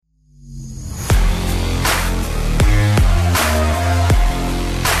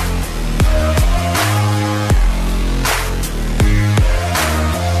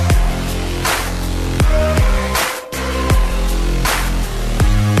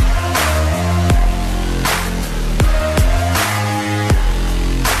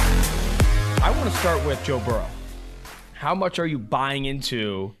start with Joe Burrow. How much are you buying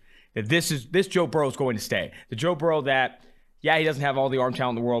into that this Joe Burrow is going to stay? The Joe Burrow that, yeah, he doesn't have all the arm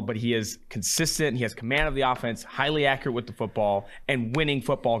talent in the world, but he is consistent. He has command of the offense, highly accurate with the football, and winning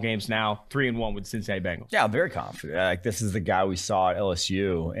football games now, 3-1 with the Cincinnati Bengals. Yeah, I'm very confident. Like, this is the guy we saw at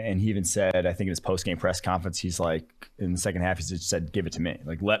LSU, and he even said, I think in his post-game press conference, he's like, in the second half, he just said, give it to me.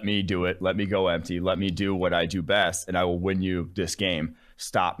 Like, let me do it. Let me go empty. Let me do what I do best, and I will win you this game.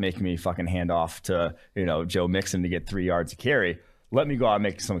 Stop making me fucking hand off to, Joe Mixon to get 3 yards to carry. Let me go out and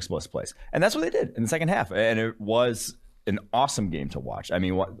make some explosive plays. And that's what they did in the second half. And it was an awesome game to watch. I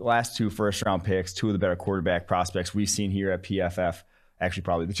mean, last 2 first-round picks, 2 of the better quarterback prospects we've seen here at PFF. Actually,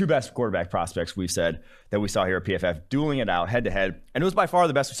 probably the 2 best quarterback prospects we've said that we saw here at PFF, dueling it out head-to-head. And it was by far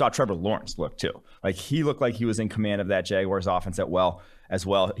the best we saw Trevor Lawrence look, too. Like, he looked like he was in command of that Jaguars offense as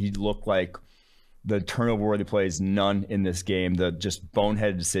well. He looked like the turnover-worthy plays, none in this game. The just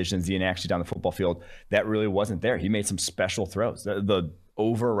boneheaded decisions, the inaction down the football field, that really wasn't there. He made some special throws. The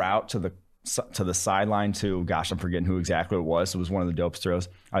over route to the sideline to, gosh, I'm forgetting who exactly it was. It was one of the dopest throws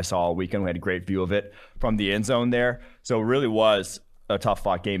I saw all weekend. We had a great view of it from the end zone there. So it really was a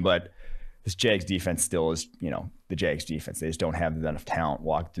tough-fought game, but this Jags defense still is, the Jags defense. They just don't have enough talent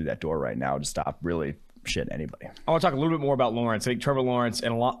walking through that door right now to stop really anybody. I want to talk a little bit more about Lawrence. I think Trevor Lawrence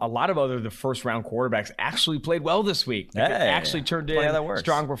and a lot of other the first round quarterbacks actually played well this week. They actually turned in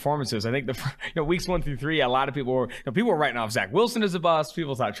strong performances. I think weeks 1 through 3, a lot of people were writing off Zach Wilson as a bust.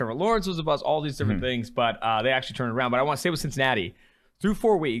 People thought Trevor Lawrence was a bust. All these different things, but they actually turned it around. But I want to stay with Cincinnati. Through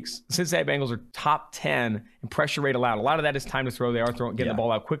 4 weeks, the Cincinnati Bengals are top 10 in pressure rate allowed. A lot of that is time to throw. They are getting the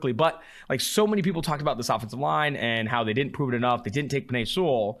ball out quickly. But like so many people talked about this offensive line and how they didn't prove it enough. They didn't take Penei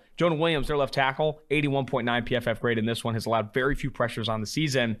Sewell. Jonah Williams, their left tackle, 81.9 PFF grade in this one, has allowed very few pressures on the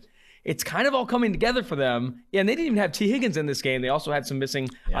season. It's kind of all coming together for them. Yeah, and they didn't even have T. Higgins in this game. They also had some missing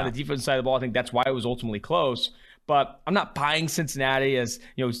on the defensive side of the ball. I think that's why it was ultimately close. But I'm not buying Cincinnati as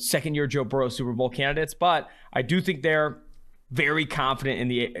second-year Joe Burrow Super Bowl candidates. But I do think they're very competent in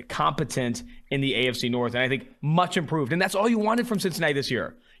the AFC North, and I think much improved. And that's all you wanted from Cincinnati this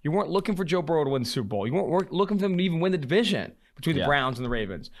year. You weren't looking for Joe Burrow to win the Super Bowl. You weren't looking for them to even win the division between the Browns and the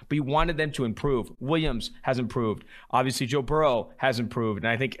Ravens. But you wanted them to improve. Williams has improved. Obviously, Joe Burrow has improved.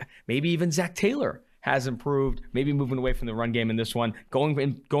 And I think maybe even Zach Taylor has improved, maybe moving away from the run game in this one,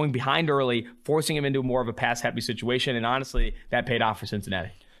 going behind early, forcing him into more of a pass-happy situation. And honestly, that paid off for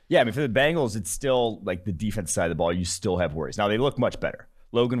Cincinnati. Yeah, I mean, for the Bengals, it's still like the defense side of the ball. You still have worries. Now, they look much better.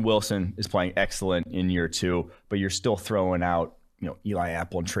 Logan Wilson is playing excellent in year 2, but you're still throwing out, Eli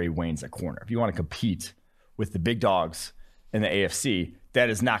Apple and Trey Waynes at corner. If you want to compete with the big dogs in the AFC, that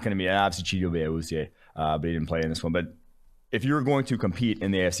is not going to be, obviously, Chidobe Awuzie, but he didn't play in this one. But if you're going to compete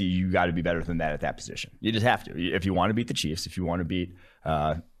in the AFC, you got to be better than that at that position. You just have to. If you want to beat the Chiefs, if you want to beat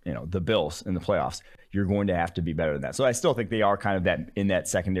the Bills in the playoffs, you're going to have to be better than that. So I still think they are kind of in that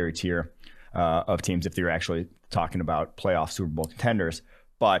secondary tier of teams if they're actually talking about playoff Super Bowl contenders.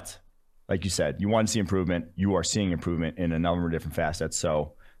 But like you said, you want to see improvement. You are seeing improvement in a number of different facets.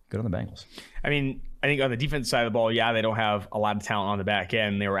 So good on the Bengals. I mean, I think on the defense side of the ball, they don't have a lot of talent on the back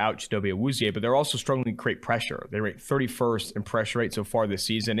end. They were out Chidobe Awuzie, but they're also struggling to create pressure. They rate 31st in pressure rate so far this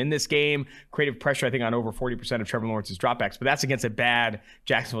season. In this game, creative pressure, I think, on over 40% of Trevor Lawrence's dropbacks, but that's against a bad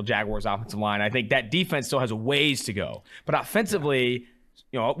Jacksonville Jaguars offensive line. I think that defense still has a ways to go. But offensively,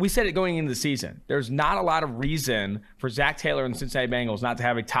 we said it going into the season. There's not a lot of reason for Zach Taylor and the Cincinnati Bengals not to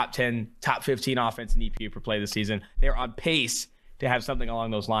have a top 10, top 15 offense in EPA per play this season. They're on pace to have something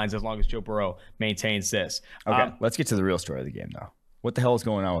along those lines as long as Joe Burrow maintains this. Okay, let's get to the real story of the game, though. What the hell is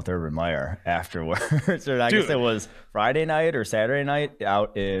going on with Urban Meyer afterwards? I guess it was Friday night or Saturday night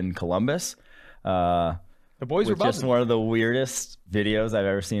out in Columbus. The boys were buzzing. Just one of the weirdest videos I've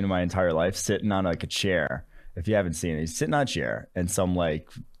ever seen in my entire life, sitting on like a chair. If you haven't seen it, he's sitting on a chair, and some like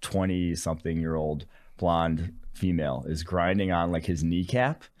 20-something-year-old blonde female is grinding on like his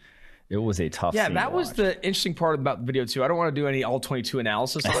kneecap. It was a tough scene that was the interesting part about the video, too. I don't want to do any all-22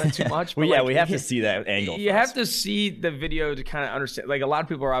 analysis on it too much. Well, but we have to see that angle. You have to see the video to kind of understand. Like, a lot of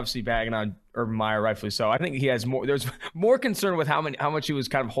people are obviously bagging on Urban Meyer, rightfully so. I think he has more. There's more concern with how much he was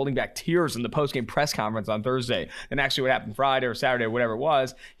kind of holding back tears in the post-game press conference on Thursday than actually what happened Friday or Saturday or whatever it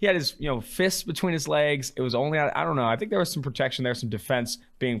was. He had his fists between his legs. It was only, I don't know. I think there was some protection there, some defense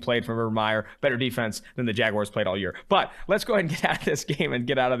being played from Urban Meyer. Better defense than the Jaguars played all year. But let's go ahead and get out of this game and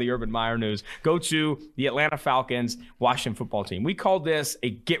get out of the Urban Meyer news. Go to the Atlanta Falcons, Washington football team. We called this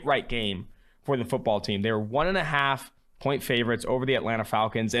a get-right game for the football team. They were 1.5-point favorites over the Atlanta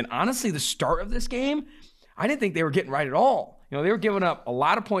Falcons. And honestly, the start of this game, I didn't think they were getting right at all. You know, they were giving up a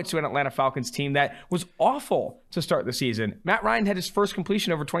lot of points to an Atlanta Falcons team that was awful to start the season. Matt Ryan had his first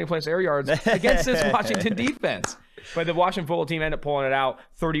completion over 20-plus air yards against this Washington defense. But the Washington football team ended up pulling it out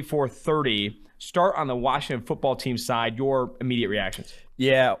 34-30. Start on the Washington football team side. Your immediate reactions?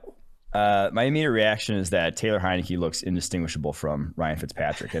 Yeah. My immediate reaction is that Taylor Heinicke looks indistinguishable from Ryan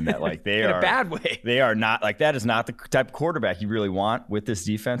Fitzpatrick, and that like they in are a bad way. They are not like that is not the type of quarterback you really want with this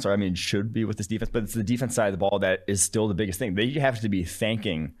defense, or I mean, should be with this defense. But it's the defense side of the ball that is still the biggest thing. They have to be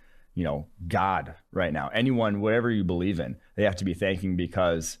thanking, you know, God right now. Anyone, whatever you believe in, they have to be thanking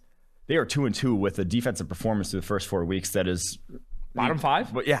because they are 2-2 with a defensive performance through the first 4 weeks that is bottom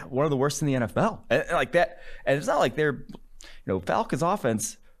 5. But yeah, one of the worst in the NFL, and like that. And it's not like they're, you know, Falcons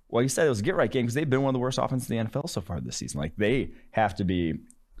offense. Well, you said it was a get-right game because they've been one of the worst offenses in the NFL so far this season. Like, they have to be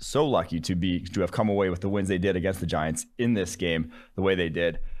so lucky to have come away with the wins they did against the Giants in this game the way they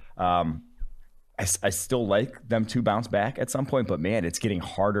did. I still like them to bounce back at some point, but, man, it's getting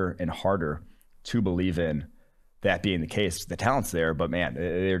harder and harder to believe in that being the case. The talent's there, but, man,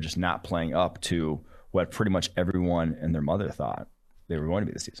 they're just not playing up to what pretty much everyone and their mother thought they were going to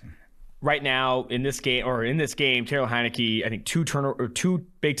be this season. Right now in this game, Taylor Heinicke, I think 2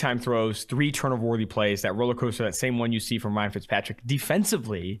 big-time throws, 3 turnover-worthy plays, that roller coaster, that same one you see from Ryan Fitzpatrick.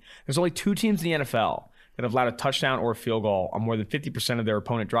 Defensively, there's only 2 teams in the NFL that have allowed a touchdown or a field goal on more than 50% of their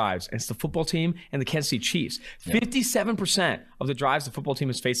opponent drives, and it's the football team and the Kansas City Chiefs. Yeah. 57% of the drives the football team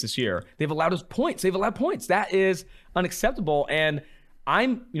has faced this year, they've allowed us points. They've allowed points. That is unacceptable, and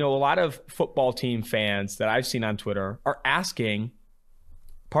a lot of football team fans that I've seen on Twitter are asking,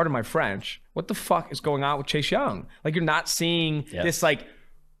 pardon my French, what the fuck is going on with Chase Young? Like, you're not seeing this like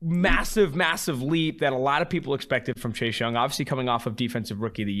massive, massive leap that a lot of people expected from Chase Young, obviously coming off of Defensive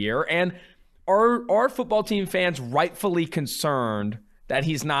Rookie of the Year. And are football team fans rightfully concerned that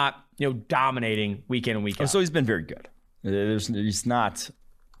he's not, you know, dominating week in and week out? So he's been very good. He's not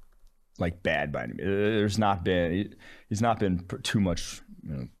like bad by any means. He's not been too much,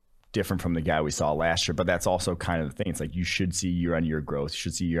 you know, different from the guy we saw last year, but that's also kind of the thing. It's like you should see year-on-year growth, you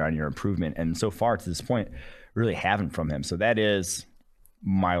should see year-on-year improvement, and so far to this point, really haven't from him. So that is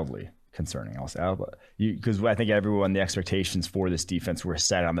mildly concerning, I'll say, because I think everyone, the expectations for this defense were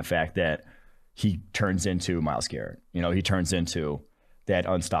set on the fact that he turns into Myles Garrett. You know, he turns into that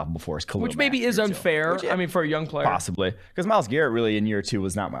unstoppable force, which maybe is unfair. I mean, for a young player, possibly, because Myles Garrett really in year 2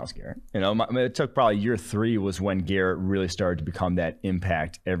 was not Myles Garrett. You know, it took probably year 3 was when Garrett really started to become that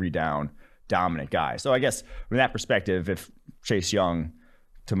impact, every down, dominant guy. So I guess from that perspective, if Chase Young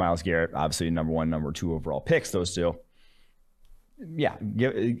to Myles Garrett, obviously number 1, number 2 overall picks, those two, yeah,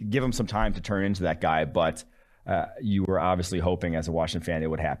 give him some time to turn into that guy, but. You were obviously hoping as a Washington fan it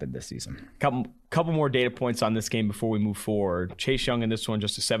would happen this season. Couple more data points on this game before we move forward. Chase Young in this one,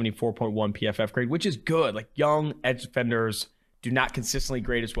 just a 74.1 PFF grade, which is good. Like, young edge defenders do not consistently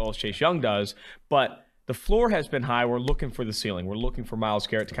grade as well as Chase Young does, but the floor has been high. We're looking for the ceiling. We're looking for Myles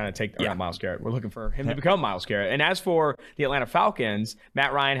Garrett to kind of take, not Myles Garrett. We're looking for him to become Myles Garrett. And as for the Atlanta Falcons,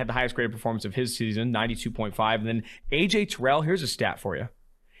 Matt Ryan had the highest graded performance of his season, 92.5. And then A.J. Terrell, here's a stat for you.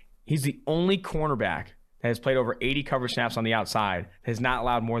 He's the only cornerback that has played over 80 coverage snaps on the outside, has not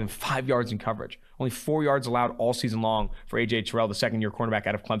allowed more than 5 yards in coverage. Only 4 yards allowed all season long for A.J. Terrell, the second-year cornerback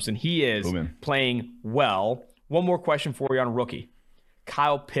out of Clemson. He is playing well. One more question for you on a rookie.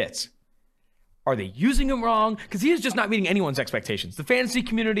 Kyle Pitts. Are they using him wrong? Because he is just not meeting anyone's expectations. The fantasy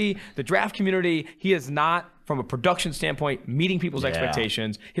community, the draft community, he is not, from a production standpoint, meeting people's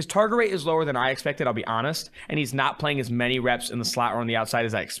expectations. His target rate is lower than I expected, I'll be honest, and he's not playing as many reps in the slot or on the outside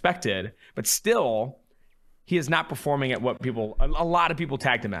as I expected. But still, he is not performing at what a lot of people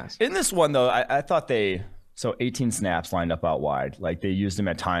tagged him as. In this one, though, I thought 18 snaps lined up out wide. Like, they used him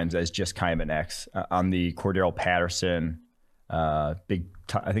at times as just kind of an X. On the Cordero Patterson, I think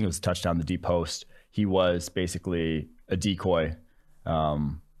it was a touchdown, the deep post, he was basically a decoy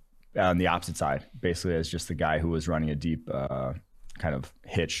on the opposite side, basically as just the guy who was running a deep kind of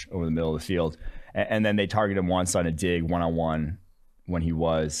hitch over the middle of the field. And then they targeted him once on a dig, one-on-one, when he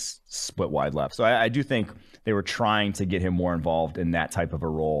was split wide left. So I do think they were trying to get him more involved in that type of a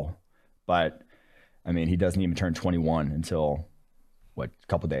role. But, I mean, he doesn't even turn 21 until, a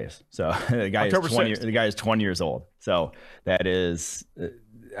couple days. So the guy is 20 years old. So that is,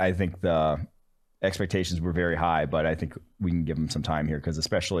 I think the expectations were very high, but I think we can give him some time here because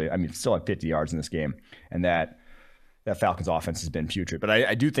especially, I mean, still at 50 yards in this game, and that Falcons offense has been putrid. But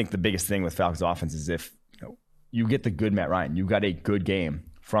I do think the biggest thing with Falcons offense is if you get the good Matt Ryan, you got a good game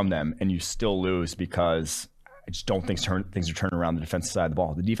from them, and you still lose because I just don't think things are turning around the defensive side of the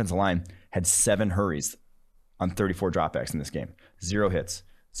ball. The defensive line had 7 hurries on 34 dropbacks in this game. 0 hits,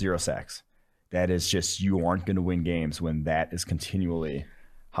 0 sacks. that is just, you aren't going to win games when that is continually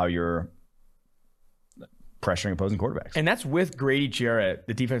how you're pressuring opposing quarterbacks. And that's with Grady Jarrett,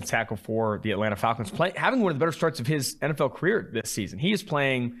 the defensive tackle for the Atlanta Falcons, having one of the better starts of his NFL career this season. He is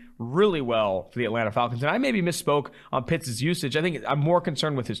playing really well for the Atlanta Falcons. And I maybe misspoke on Pitts' usage. I think I'm more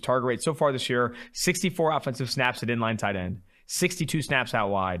concerned with his target rate so far this year. 64 offensive snaps at inline tight end, 62 snaps out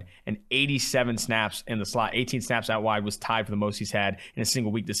wide, and 87 snaps in the slot. 18 snaps out wide was tied for the most he's had in a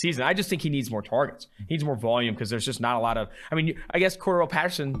single week this season. I just think he needs more targets. He needs more volume because there's just not a lot of. I mean, I guess Cordarrelle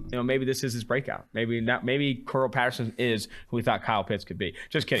Patterson. Maybe this is his breakout. Maybe not. Maybe Cordarrelle Patterson is who we thought Kyle Pitts could be.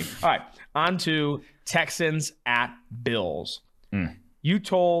 Just kidding. All right, on to Texans at Bills. You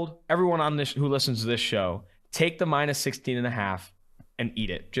told everyone on this who listens to this show, take the minus 16.5. and eat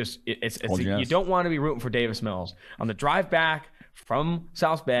it. You don't want to be rooting for Davis Mills. On the drive back from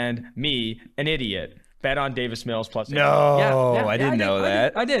South Bend, me, an idiot, bet on Davis Mills plus 18. I didn't know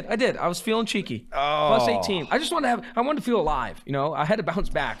that. I did. I was feeling cheeky. Plus 18. I just wanted to feel alive. I had to bounce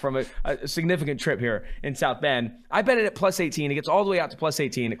back from a significant trip here in South Bend. I bet it at plus 18. It gets all the way out to plus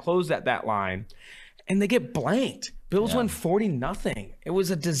 18. It closed at that line. And they get blanked. Bills win 40-0. It was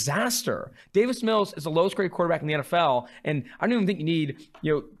a disaster. Davis Mills is the lowest graded quarterback in the NFL, and I don't even think you need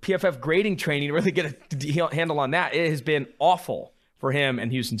PFF grading training to really get a handle on that. It has been awful for him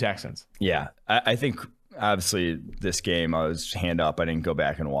and Houston Texans. Yeah, I think obviously this game I was hand up. I didn't go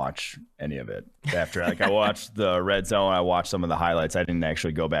back and watch any of it after. I watched the red zone. I watched some of the highlights. I didn't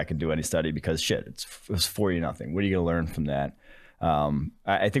actually go back and do any study because it was 40-0. What are you going to learn from that?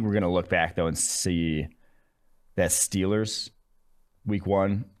 I think we're going to look back though and see that Steelers week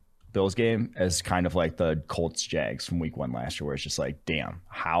 1 Bills game as kind of like the Colts Jags from week 1 last year, where it's just like, damn,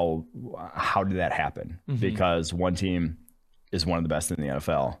 how did that happen? Because one team is one of the best in the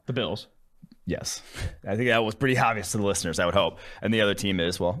NFL. The Bills. Yes. I think that was pretty obvious to the listeners, I would hope. And the other team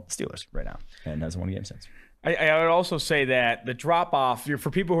is, Steelers right now, and hasn't won a game since. I would also say that the drop-off, for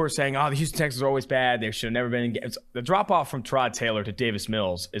people who are saying, the Houston Texans are always bad, they should have never been in games. The drop-off from Tyrod Taylor to Davis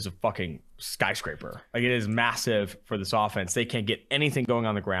Mills is a fucking skyscraper. Like, it is massive for this offense. They can't get anything going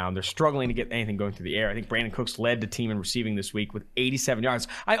on the ground. They're struggling to get anything going through the air. I think Brandon Cooks led the team in receiving this week with 87 yards.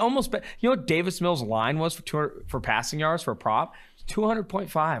 I almost bet, what Davis Mills' line was for passing yards for a prop?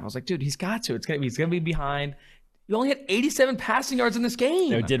 200.5. I was like, dude, he's got to. He's going to be behind. You only had 87 passing yards in this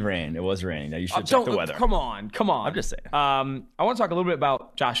game. It did rain. It was raining. Now you should check the weather. Come on. I'm just saying. I want to talk a little bit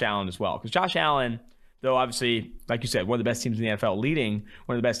about Josh Allen as well, because Josh Allen, though obviously, like you said, one of the best teams in the NFL, leading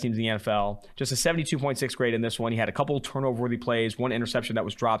one of the best teams in the NFL, just a 72.6 grade in this one. He had a couple turnover-worthy plays, one interception that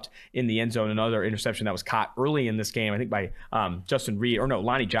was dropped in the end zone, another interception that was caught early in this game, I think by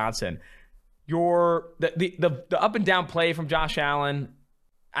Lonnie Johnson. The up and down play from Josh Allen,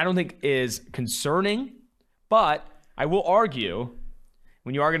 I don't think is concerning. But I will argue,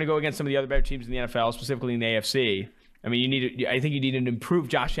 when you are going to go against some of the other better teams in the NFL, specifically in the AFC, I mean, I think you need to improve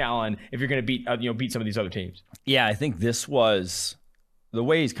Josh Allen if you're going to beat some of these other teams. Yeah, I think this was the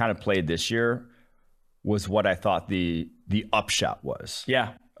way he's kind of played this year was what I thought the upshot was.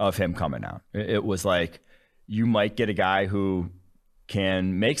 Yeah, of him coming out. It was like you might get a guy who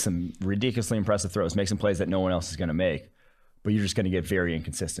can make some ridiculously impressive throws, make some plays that no one else is going to make, but you're just going to get very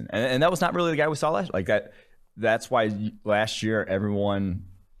inconsistent. And that was not really the guy we saw last. Like that. That's why last year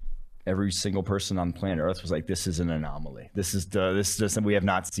every single person on planet Earth was like, this is an anomaly. This is we have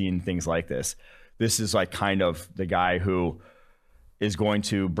not seen things like this. This is like kind of the guy who is going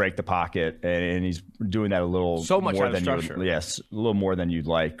to break the pocket, and he's doing that a little more than a little more than you'd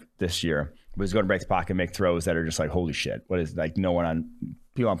like this year. But he's going to break the pocket and make throws that are just like, holy shit. What is, like, no one on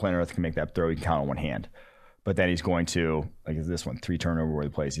people on planet Earth can make that throw. You can count on one hand. But then he's going to, like this one, 3 turnover-worthy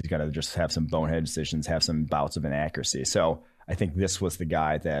plays. He's got to just have some bonehead decisions, have some bouts of inaccuracy. So I think this was the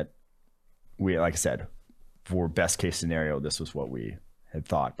guy that like I said, for best case scenario, this was what we had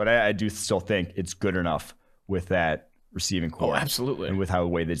thought. But I do still think it's good enough with that receiving core. Oh, absolutely. And with how the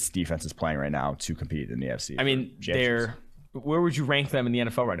way this defense is playing right now to compete in the AFC. I mean, where would you rank them in the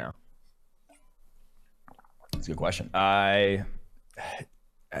NFL right now? That's a good question.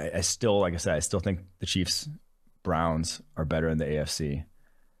 I still, like I said, I still think the Chiefs, Browns are better in the AFC.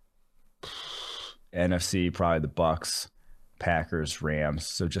 NFC, probably the Bucks, Packers, Rams.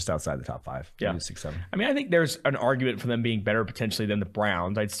 So just outside the top 5. Yeah. 6, 7. I mean, I think there's an argument for them being better potentially than the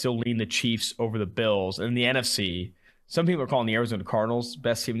Browns. I'd still lean the Chiefs over the Bills. And in the NFC, some people are calling the Arizona Cardinals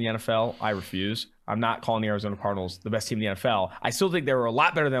best team in the NFL. I refuse. I'm not calling the Arizona Cardinals the best team in the NFL. I still think they were a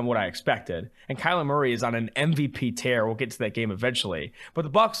lot better than what I expected. And Kyler Murray is on an MVP tear. We'll get to that game eventually. But the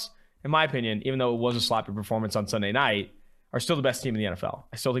Bucs, in my opinion, even though it was a sloppy performance on Sunday night, are still the best team in the NFL.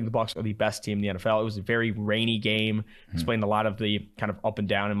 I still think the Bucs are the best team in the NFL. It was a very rainy game. Explained a lot of the kind of up and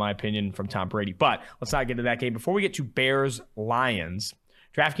down, in my opinion, from Tom Brady. But let's not get into that game. Before we get to Bears-Lions,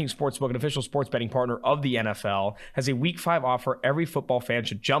 DraftKings Sportsbook, an official sports betting partner of the NFL, has a Week 5 offer every football fan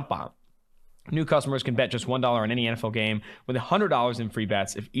should jump on. New customers can bet just $1 on any NFL game with $100 in free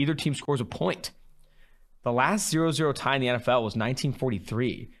bets if either team scores a point. The last 0-0 tie in the NFL was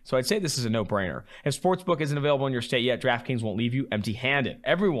 1943, so I'd say this is a no-brainer. If Sportsbook isn't available in your state yet, DraftKings won't leave you empty-handed.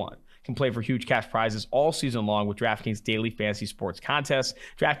 Everyone can play for huge cash prizes all season long with DraftKings Daily Fantasy Sports Contests.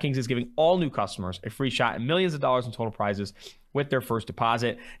 DraftKings is giving all new customers a free shot at millions of dollars in total prizes with their first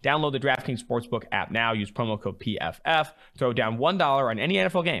deposit. Download the DraftKings Sportsbook app now. Use promo code PFF. Throw down $1 on any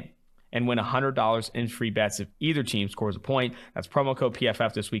NFL game and win $100 in free bets if either team scores a point. That's promo code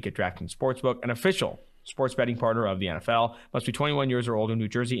PFF this week at DraftKings Sportsbook, an official sports betting partner of the NFL. Must be 21 years or older. New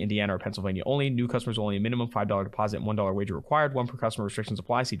Jersey, Indiana, or Pennsylvania only. New customers only. Minimum $5 deposit and $1 wager required. One per customer. Restrictions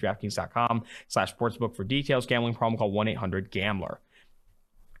apply. See DraftKings.com/sportsbook for details. Gambling problem? Call 1-800-GAMBLER.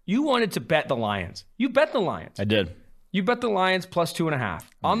 You wanted to bet the Lions. You bet the Lions. I did. You bet the Lions plus 2.5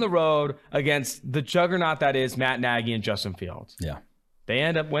 on the road against the juggernaut that is Matt Nagy and Justin Fields. Yeah. They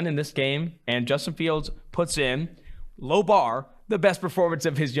end up winning this game, and Justin Fields puts in, low bar, the best performance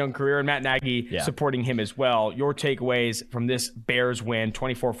of his young career, and Matt Nagy supporting him as well. Your takeaways from this Bears win,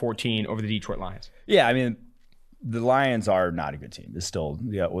 24-14 over the Detroit Lions? Yeah, I mean, the Lions are not a good team. It's still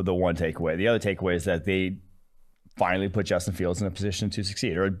the one takeaway. The other takeaway is that they finally put Justin Fields in a position to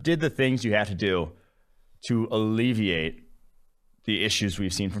succeed, or did the things you have to do to alleviate the issues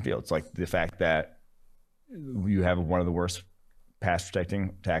we've seen from Fields, like the fact that you have one of the worst pass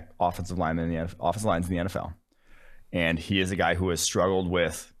protecting offensive lines in the NFL. And he is a guy who has struggled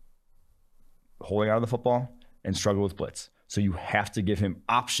with holding on to the football and struggled with blitz. So you have to give him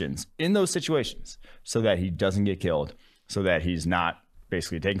options in those situations so that he doesn't get killed, so that he's not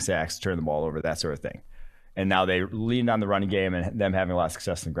basically taking sacks, turning the ball over, that sort of thing. And now they leaned on the running game and them having a lot of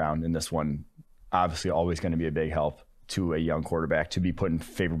success on the ground in this one, obviously always going to be a big help to a young quarterback to be put in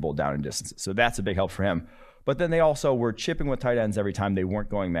favorable down and distances. So that's a big help for him. But then they also were chipping with tight ends every time. They weren't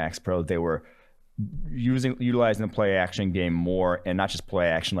going max pro. They were utilizing the play action game more, and not just play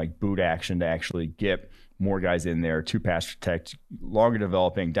action, like boot action, to actually get more guys in there to pass protect, longer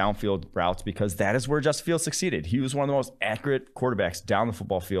developing downfield routes, because that is where Justin Fields succeeded. He was one of the most accurate quarterbacks down the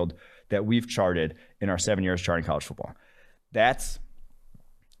football field that we've charted in our 7 years charting college football. That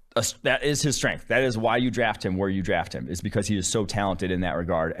is his strength. That is why you draft him where you draft him, is because he is so talented in that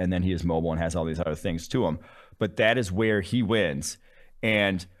regard, and then he is mobile and has all these other things to him. But that is where he wins.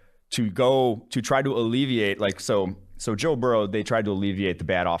 And to try to alleviate, so Joe Burrow, they tried to alleviate the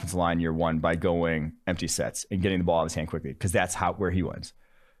bad offensive line year one by going empty sets and getting the ball out of his hand quickly, because that's where he wins.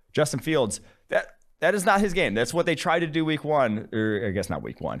 Justin Fields, that is not his game. That's what they tried to do week one, or I guess not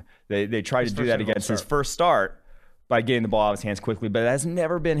week one. They tried to do that against his first start by getting the ball out of his hands quickly, but it has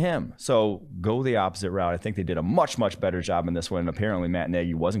never been him. So go the opposite route. I think they did a much, much better job in this one. Apparently Matt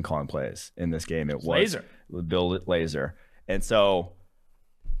Nagy wasn't calling plays in this game. It was Bill Lazor. And so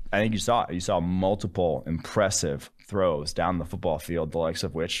I think you saw it. You saw multiple impressive throws down the football field, the likes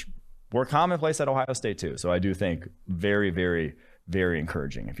of which were commonplace at Ohio State too. So I do think very, very, very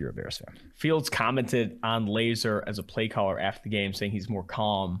encouraging if you're a Bears fan. Fields commented on Lazor as a play caller after the game, saying he's more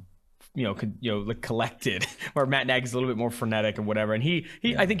calm, collected, where Matt Nagy's a little bit more frenetic and whatever. And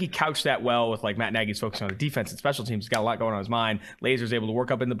I think he couched that well with like Matt Nagy's focusing on the defense and special teams. He's got a lot going on his mind. Lazor's able to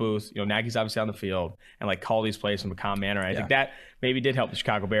work up in the booth. Nagy's obviously on the field and like call these plays in a calm manner. I think that maybe did help the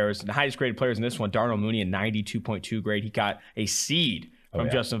Chicago Bears. The highest graded players in this one, Darnell Mooney, a 92.2 grade. He got a seed from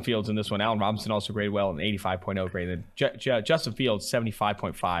Justin Fields in this one. Allen Robinson also graded well, an 85.0 grade. And Justin Fields,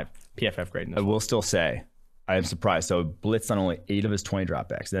 75.5 PFF grade in this one. I will still say, I am surprised. So blitzed on only 8 of his 20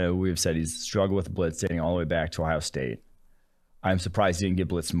 dropbacks. Now, we've said he's struggled with blitz dating all the way back to Ohio State. I'm surprised he didn't get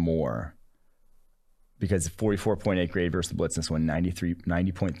blitzed more, because 44.8 grade versus the blitz in this one,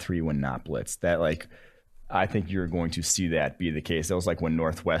 90.3 when not blitzed. That, I think you're going to see that be the case. That was like when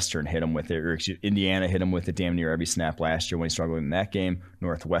Northwestern hit him with it, or Indiana hit him with it damn near every snap last year when he struggled in that game.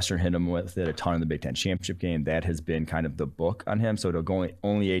 Northwestern hit him with it a ton in the Big Ten championship game. That has been kind of the book on him. So to go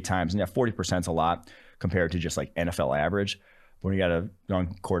only 8 times, and 40% is a lot compared to just like NFL average. When you got a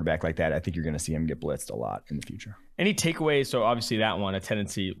young quarterback like that, I think you're going to see him get blitzed a lot in the future. Any takeaways? So obviously that one, a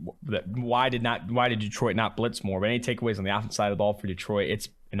tendency that why did Detroit not blitz more? But any takeaways on the offensive side of the ball for Detroit? It's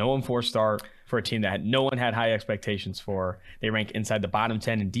an 0-4 start for a team that no one had high expectations for. They rank inside the bottom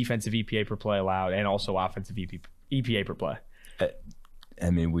 10 in defensive EPA per play allowed, and also offensive EPA per play. I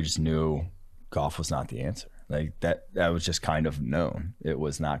mean, we just knew Goff was not the answer. Like that was just kind of known. It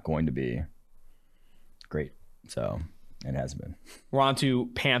was not going to be great. So It has been. We're on to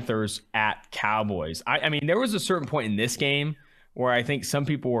Panthers at Cowboys. I mean, there was a certain point in this game where I think some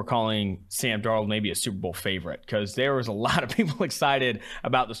people were calling Sam Darnold maybe a Super Bowl favorite because there was a lot of people excited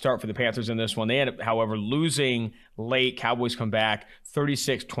about the start for the Panthers in this one. They ended up, however, losing late. Cowboys come back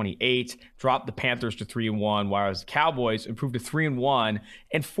 36-28, dropped the Panthers to 3-1, whereas the Cowboys improved to 3-1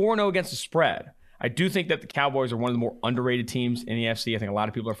 and 4-0 against the spread. I do think that the Cowboys are one of the more underrated teams in the NFC. I think a lot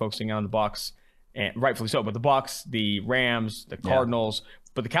of people are focusing on the Bucs, and rightfully so. But the Bucs, the Rams, the Cardinals,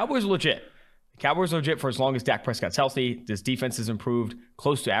 but the Cowboys are legit. Cowboys are legit for as long as Dak Prescott's healthy. This defense has improved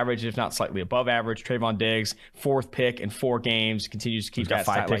close to average, if not slightly above average. Trayvon Diggs, 4th pick in 4 games, continues to keep that.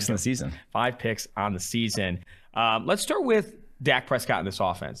 5 picks in the season. 5 picks on the season. Let's start with Dak Prescott in this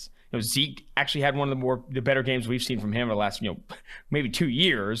offense. Zeke actually had one of the better games we've seen from him in the last maybe 2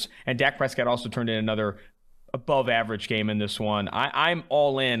 years, and Dak Prescott also turned in another above average game in this one. I'm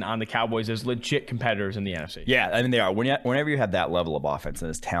all in on the Cowboys as legit competitors in the NFC. Yeah, I mean, they are. Whenever you have that level of offense and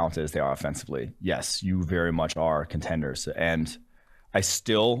as talented as they are offensively, yes, you very much are contenders. And I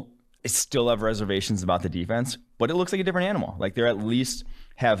still have reservations about the defense, but it looks like a different animal. Like they at least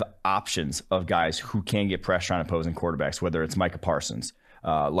have options of guys who can get pressure on opposing quarterbacks, whether it's Micah Parsons,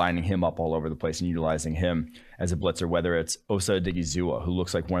 lining him up all over the place and utilizing him as a blitzer, whether it's Osa Odigizua, who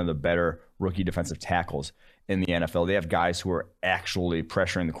looks like one of the better rookie defensive tackles in the NFL. They have guys who are actually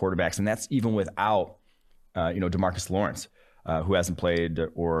pressuring the quarterbacks, and that's even without, DeMarcus Lawrence, who hasn't played,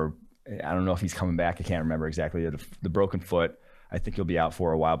 or I don't know if he's coming back. I can't remember exactly. The broken foot, I think he'll be out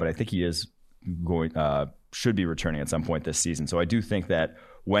for a while, but I think he is should be returning at some point this season. So I do think that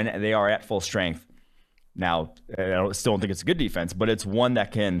when they are at full strength, now I still don't think it's a good defense, but it's one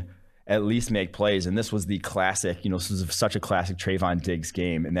that can at least make plays. And this was the classic, this was such a classic Trayvon Diggs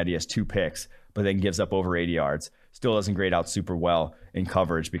game in that he has 2 picks, but then gives up over 80 yards. Still doesn't grade out super well in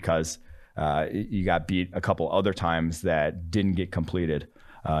coverage because you got beat a couple other times that didn't get completed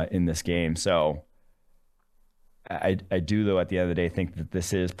in this game. So I do, though, at the end of the day, think that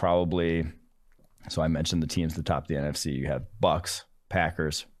this is probably, so I mentioned the teams at the top of the NFC. You have Bucs,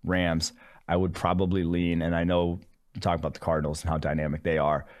 Packers, Rams. I would probably lean, and I know talk about the Cardinals and how dynamic they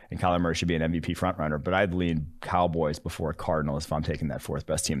are, and Kyler Murray should be an MVP frontrunner, but I'd lean Cowboys before Cardinals if I'm taking that 4th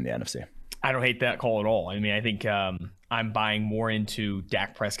best team in the NFC. I don't hate that call at all. I mean, I think I'm buying more into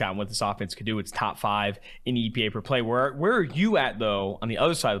Dak Prescott and what this offense could do. It's top 5 in EPA per play. Where are you at, though, on the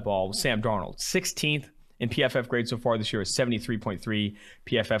other side of the ball with Sam Darnold? 16th in PFF grade so far this year, is 73.3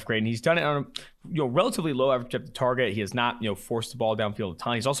 PFF grade, and he's done it on a relatively low average at the target. He has not forced the ball downfield a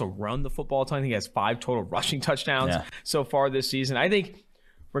ton. He's also run the football a ton. He has 5 total rushing touchdowns so far this season. I think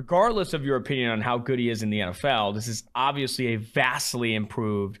regardless of your opinion on how good he is in the NFL, this is obviously a vastly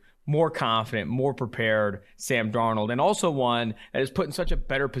improved, more confident, more prepared Sam Darnold, and also one that is put in such a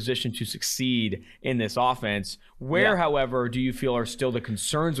better position to succeed in this offense. Where, however, do you feel are still the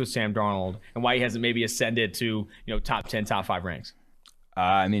concerns with Sam Darnold and why he hasn't maybe ascended to top 10, top 5 ranks?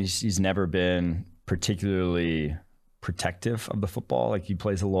 I mean, he's never been particularly protective of the football. Like he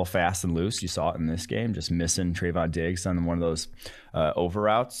plays a little fast and loose. You saw it in this game, just missing Trayvon Diggs on one of those over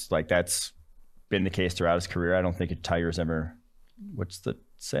routes. Like that's been the case throughout his career. I don't think a Tiger's ever, what's the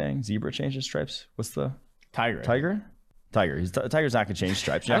saying? Zebra changes stripes? What's the Tiger? Tiger's not going to change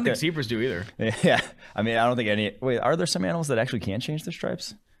stripes. I don't think zebras do either. Yeah. I mean, I don't think any. Wait, are there some animals that actually can change their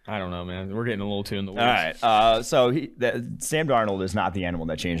stripes? I don't know, man. We're getting a little too in the weeds. All right. So Sam Darnold is not the animal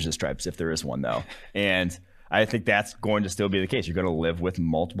that changes the stripes, if there is one, though. And I think that's going to still be the case. You're going to live with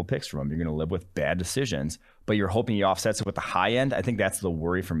multiple picks from him. You're going to live with bad decisions, but you're hoping he offsets it with the high end. I think that's the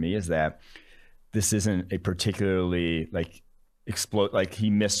worry for me, is that this isn't a particularly explode. Like he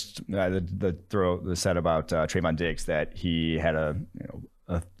missed the set about Trayvon Diggs, that he had a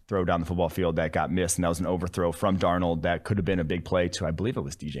throw down the football field that got missed, and that was an overthrow from Darnold that could have been a big play to, I believe it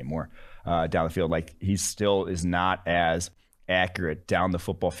was DJ Moore, down the field. Like he still is not as accurate down the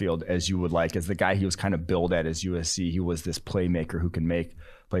football field as you would like. As the guy he was kind of billed at as USC, he was this playmaker who can make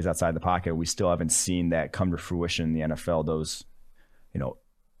plays outside the pocket. We still haven't seen that come to fruition in the NFL. Those,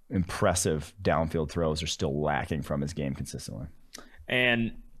 impressive downfield throws are still lacking from his game consistently.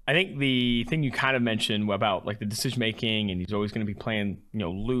 And I think the thing you kind of mentioned about the decision making, and he's always going to be playing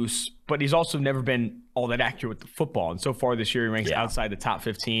loose, but he's also never been all that accurate with the football. And so far this year, he ranks outside the top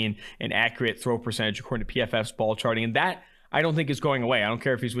 15 in accurate throw percentage according to PFF's ball charting, and that I don't think is going away. I don't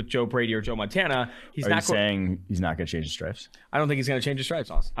care if he's with Joe Brady or Joe Montana. Are you saying he's not going to change his stripes? I don't think he's going to change his stripes,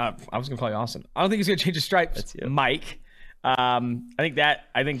 Austin. I was going to call you Austin. I don't think he's going to change his stripes, Mike. I think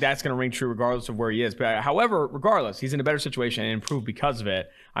that's going to ring true regardless of where he is. But however, regardless, he's in a better situation and improved because of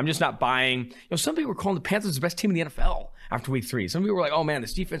it. I'm just not buying. Some people were calling the Panthers the best team in the NFL after week 3. Some people were like, "Oh man,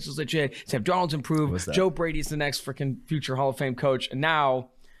 this defense is legit. Sam Darnold's improved. Joe Brady's the next freaking future Hall of Fame coach." And now,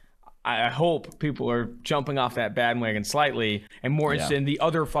 I hope people are jumping off that bandwagon slightly and more interested in the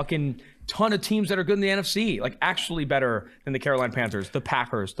other fucking ton of teams that are good in the NFC, like actually better than the Carolina Panthers, the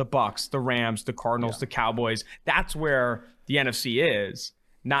Packers, the Bucks, the Rams, the Cardinals, the Cowboys. That's where the NFC is,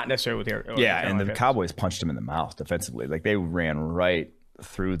 not necessarily with the and the Panthers. Cowboys punched them in the mouth defensively. Like they ran right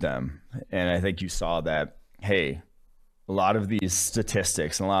through them. And I think you saw that, hey, a lot of these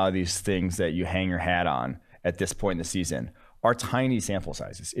statistics and a lot of these things that you hang your hat on at this point in the season are tiny sample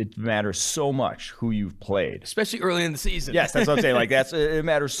sizes. It matters so much who you've played, especially early in the season. Yes, that's what I'm saying. Like it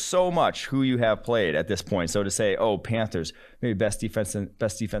matters so much who you have played at this point. So to say, oh, Panthers, maybe best defense in the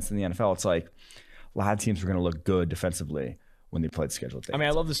NFL, it's like a lot of teams are going to look good defensively when they play the scheduled days. I mean,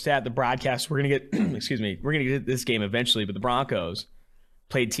 I love the stat, the broadcast. We're going to get, excuse me, we're going to get this game eventually, but the Broncos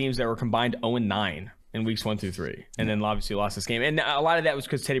played teams that were combined 0-9 in weeks 1 through 3, and then obviously lost this game. And a lot of that was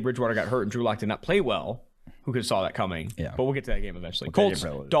because Teddy Bridgewater got hurt and Drew Lock did not play well. Who could have saw that coming? Yeah. But we'll get to that game eventually. Colts,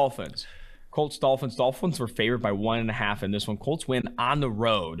 Dolphins. Dolphins were favored by 1.5 in this one. Colts win on the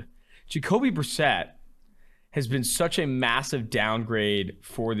road. Jacoby Brissett has been such a massive downgrade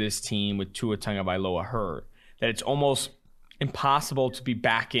for this team with Tua Tagovailoa hurt that it's almost impossible to be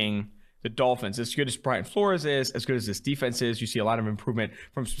backing the Dolphins. As good as Brian Flores is, as good as this defense is, you see a lot of improvement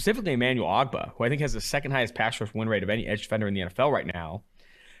from specifically Emmanuel Ogbah, who I think has the second highest pass rush win rate of any edge defender in the NFL right now.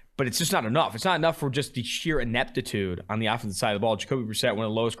 But it's just not enough. It's not enough for just the sheer ineptitude on the offensive side of the ball. Jacoby Brissett, one of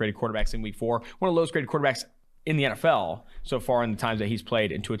the lowest graded quarterbacks in week 4, one of the lowest graded quarterbacks in the NFL so far in the times that he's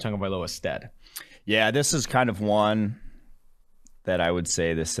played in Tua Tagovailoa's stead. Yeah, this is kind of one that I would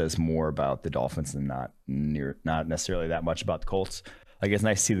say this says more about the Dolphins and not necessarily that much about the Colts. Like, it's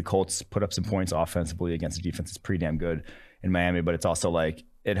nice to see the Colts put up some points offensively against a defense that's pretty damn good in Miami, but it's also like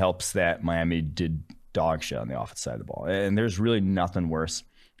it helps that Miami did dog shit on the offensive side of the ball. And there's really nothing worse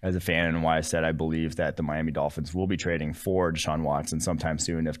as a fan, and why I said I believe that the Miami Dolphins will be trading for Deshaun Watson sometime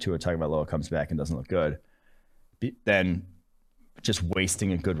soon if Tua Tagovailoa comes back and doesn't look good, then just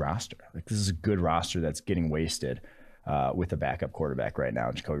wasting a good roster. Like, this is a good roster that's getting wasted with a backup quarterback right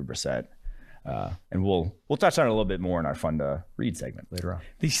now, Jacoby Brissett. And we'll touch on it a little bit more in our Fun to Read segment later on.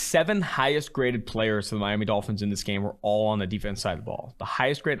 The 7 highest graded players for the Miami Dolphins in this game were all on the defense side of the ball. The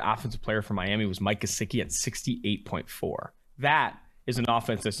highest graded offensive player for Miami was Mike Gesicki at 68.4. That is an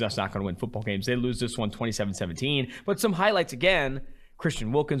offense that's just not going to win football games. They lose this one 27-17. But some highlights again.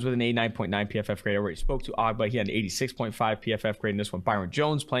 Christian Wilkins with an 89.9 PFF grade. I already spoke to Ogbah. He had an 86.5 PFF grade in this one. Byron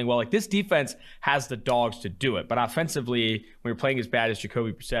Jones playing well. Like, this defense has the dogs to do it. But offensively, when you're playing as bad as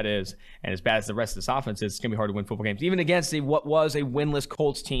Jacoby Brissett is and as bad as the rest of this offense is, it's going to be hard to win football games. Even against what was a winless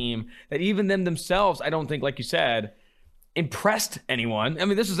Colts team that even them themselves, I don't think, like you said, impressed anyone. I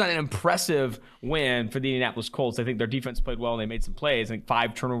mean, this was not an impressive win for the Indianapolis Colts. I think their defense played well and they made some plays. I think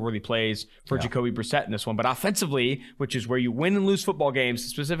 5 turnover-worthy plays for Jacoby Brissett in this one. But offensively, which is where you win and lose football games,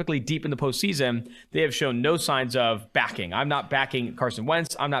 specifically deep in the postseason, they have shown no signs of backing. I'm not backing Carson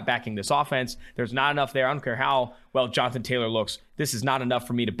Wentz. I'm not backing this offense. There's not enough there. I don't care how well Jonathan Taylor looks. This is not enough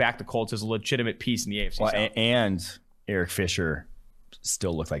for me to back the Colts as a legitimate piece in the AFC South. And Eric Fisher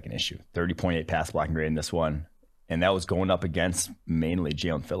still looked like an issue. 30.8 pass blocking grade in this one. And that was going up against mainly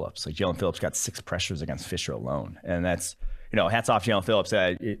Jalen Phillips. Like, Jalen Phillips got 6 pressures against Fisher alone. And that's, hats off Jalen Phillips.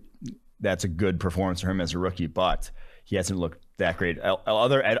 That's a good performance for him as a rookie, but he hasn't looked that great at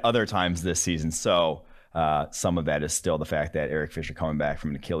other times this season. So some of that is still the fact that Eric Fisher coming back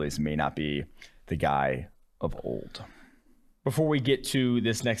from an Achilles may not be the guy of old. Before we get to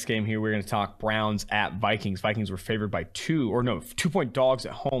this next game here, we're going to talk Browns at Vikings. Vikings were favored by 2-point dogs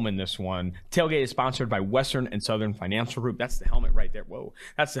at home in this one. Tailgate is sponsored by Western and Southern Financial Group. That's the helmet right there. Whoa.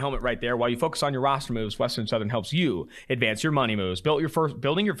 That's the helmet right there. While you focus on your roster moves, Western and Southern helps you advance your money moves. Buying your first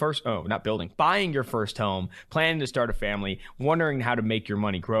home, planning to start a family, wondering how to make your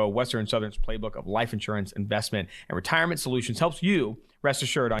money grow. Western and Southern's playbook of life insurance, investment, and retirement solutions helps you rest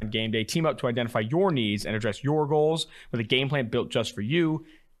assured on game day. Team up to identify your needs and address your goals with a game plan built just for you.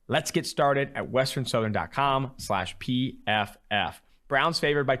 Let's get started at westernsouthern.com/PFF. Browns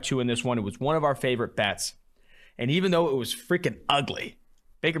favored by 2 in this one. It was one of our favorite bets. And even though it was freaking ugly,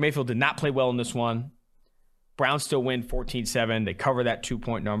 Baker Mayfield did not play well in this one. Browns still win 14-7. They cover that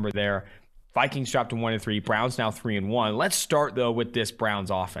 2-point number there. Vikings dropped to 1-3. Browns now 3-1. Let's start, though, with this Browns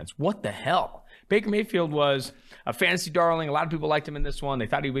offense. What the hell? Baker Mayfield was a fantasy darling. A lot of people liked him in this one. They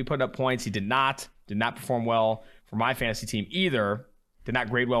thought he'd be putting up points. He did not perform well for my fantasy team either. Did not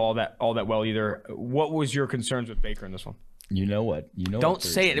grade well all that well either. What was your concerns with Baker in this one? You know what? Don't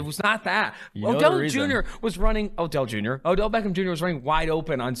say it. It was not that. Odell Jr. was running. Odell Beckham Jr. was running wide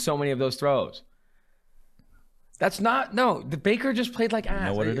open on so many of those throws. That's not. No, the Baker just played like ass. You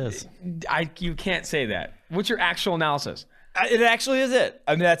know what it is. You can't say that. What's your actual analysis? It actually is it.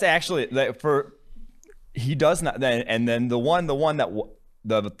 I mean, that's actually he does not. And then the one that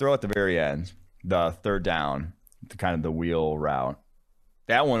the throw at the very end, the third down, the kind of the wheel route,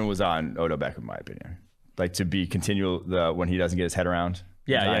 that one was on Odell Beckham, in my opinion. Like to be continual when he doesn't get his head around.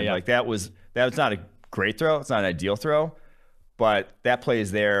 Yeah. Like that was not a great throw. It's not an ideal throw, but that play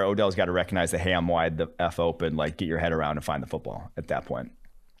is there. Odell's got to recognize that, hey, I'm wide the F open. Like get your head around and find the football at that point.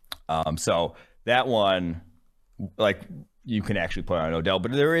 So that one, like you can actually play on Odell,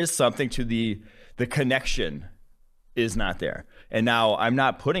 but there is something to the connection is not there. And now I'm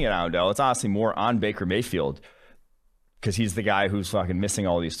not putting it on Odell. It's honestly more on Baker Mayfield, because he's the guy who's fucking missing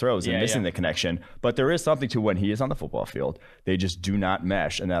all these throws and missing the connection. But there is something to when he is on the football field. They just do not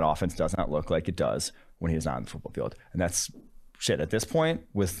mesh, and that offense does not look like it does when he is not on the football field. And that's shit. At this point,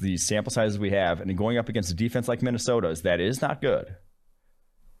 with the sample sizes we have, and going up against a defense like Minnesota's, that is not good.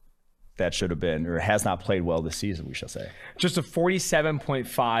 That should have been, or has not played well this season, we shall say. Just a 47.5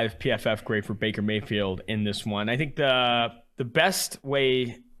 PFF grade for Baker Mayfield in this one. I think the best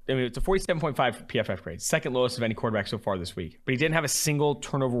way... I mean, it's a 47.5 PFF grade, second lowest of any quarterback so far this week. But he didn't have a single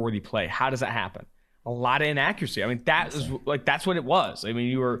turnover-worthy play. How does that happen? A lot of inaccuracy. I mean, that's what it was. I mean,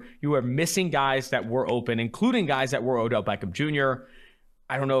 you were missing guys that were open, including guys that were Odell Beckham Jr.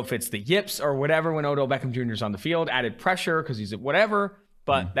 I don't know if it's the yips or whatever when Odell Beckham Jr. is on the field, added pressure because he's at whatever.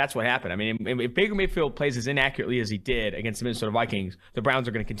 But that's what happened. I mean, if Baker Mayfield plays as inaccurately as he did against the Minnesota Vikings, the Browns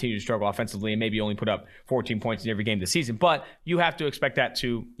are going to continue to struggle offensively and maybe only put up 14 points in every game this season. But you have to expect that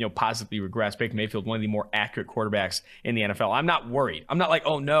to, positively regress. Baker Mayfield, one of the more accurate quarterbacks in the NFL. I'm not worried. I'm not like,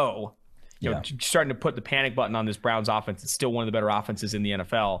 oh no, starting to put the panic button on this Browns offense. It's still one of the better offenses in the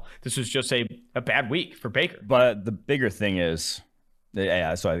NFL. This was just a bad week for Baker. But the bigger thing is,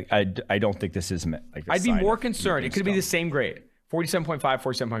 so I don't think this is like. I'd be more concerned. It could be the same grade. 47.5,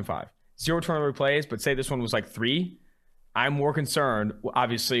 47.5. 0 turnover plays, but say this one was like 3. I'm more concerned,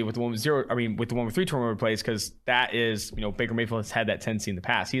 obviously, with the one with 0. I mean, with the one with 3 turnover plays, because that is, Baker Mayfield has had that tendency in the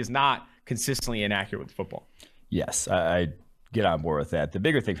past. He is not consistently inaccurate with the football. Yes, I get on board with that. The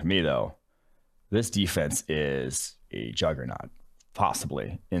bigger thing for me, though, this defense is a juggernaut,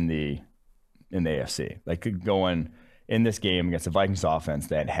 possibly in the AFC. Like going in this game against the Vikings offense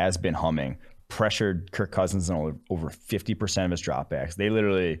that has been humming. Pressured Kirk Cousins on over 50% of his dropbacks.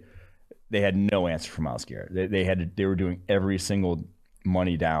 They had no answer for Myles Garrett. They were doing every single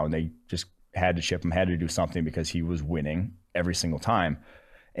money down. They just had to chip him, had to do something because he was winning every single time.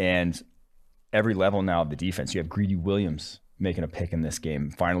 And every level now of the defense, you have Greedy Williams making a pick in this game,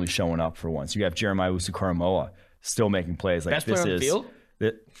 finally showing up for once. You have Jeremiah Owusu-Koramoah still making plays. Like best player on the field?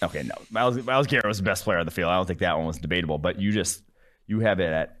 Okay, no. Myles Garrett was the best player on the field. I don't think that one was debatable, but you have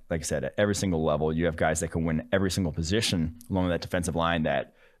it at, like I said, at every single level. You have guys that can win every single position along that defensive line.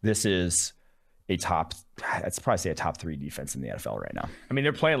 That this is I'd probably say a top 3 defense in the NFL right now. I mean,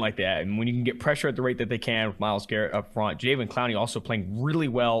 they're playing like that. And when you can get pressure at the rate that they can with Myles Garrett up front, Jadeveon Clowney also playing really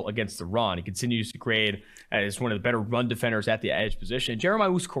well against the run. He continues to grade as one of the better run defenders at the edge position. Jeremiah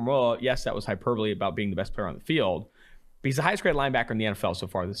Owusu-Koramoah, yes, that was hyperbole about being the best player on the field. But he's the highest graded linebacker in the NFL so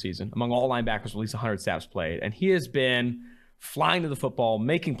far this season, among all linebackers with at least 100 snaps played. And he has been flying to the football,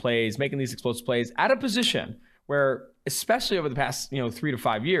 making plays, making these explosive plays at a position where, especially over the past 3 to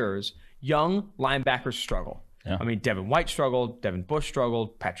 5 years, young linebackers struggle. Yeah. I mean, Devin White struggled, Devin Bush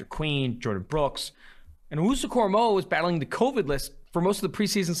struggled, Patrick Queen, Jordan Brooks. And Owusu-Koramoah was battling the COVID list for most of the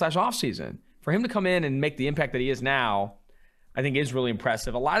preseason / offseason. For him to come in and make the impact that he is now, I think is really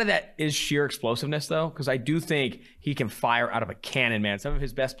impressive. A lot of that is sheer explosiveness, though, because I do think he can fire out of a cannon, man. Some of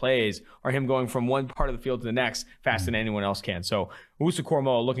his best plays are him going from one part of the field to the next faster than anyone else can. So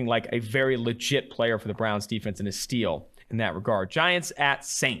Owusu-Koramoah looking like a very legit player for the Browns defense and a steal in that regard. Giants at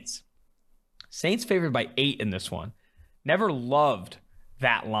Saints. Saints favored by 8 in this one. Never loved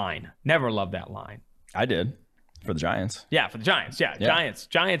that line. I did. For the Giants. Yeah, for the Giants. Yeah.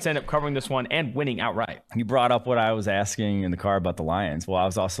 Giants end up covering this one and winning outright. You brought up what I was asking in the car about the Lions. Well, I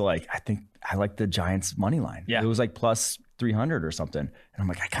was also like, I think I like the Giants money line. Yeah. It was like plus 300 or something. And I'm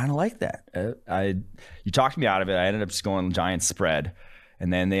like, I kind of like that. You talked me out of it. I ended up just going Giants spread,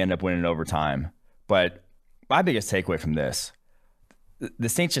 and then they end up winning overtime. But my biggest takeaway from this, the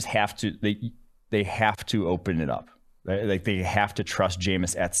Saints just have to, they have to open it up. Like they have to trust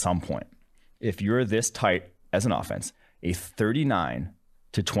Jameis at some point. If you're this tight as an offense, a 39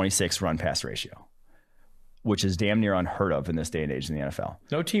 to 26 run pass ratio. which is damn near unheard of in this day and age in the NFL.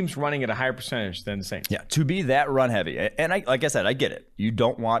 No team's running at a higher percentage than the Saints. Yeah, to be that run heavy. And like I said, I get it. You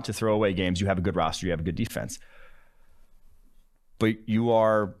don't want to throw away games. You have a good roster. You have a good defense. But you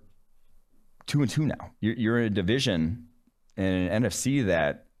are 2-2 now. You're in a division in an NFC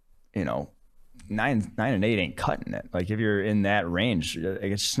that, 9-8 ain't cutting it. Like if you're in that range,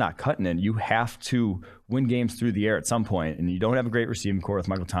 it's just not cutting it. You have to win games through the air at some point, and you don't have a great receiving core with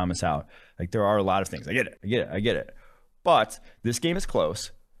Michael Thomas out. Like there are a lot of things. I get it. But this game is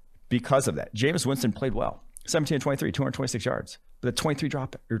close because of that. Jameis Winston played well. 17-23, 226 yards. But 26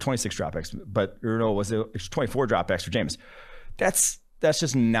 dropbacks. Was it 24 dropbacks for Jameis? That's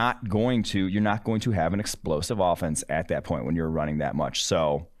just not going to. You're not going to have an explosive offense at that point when you're running that much.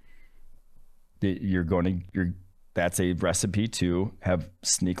 So that's a recipe to have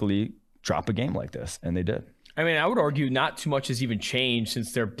sneakily drop a game like this, and they did. I mean, I would argue not too much has even changed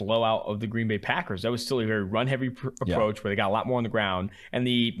since their blowout of the Green Bay Packers. That was still a very run-heavy approach where they got a lot more on the ground, and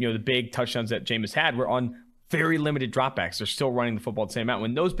the big touchdowns that Jameis had were on very limited dropbacks. They're still running the football the same amount.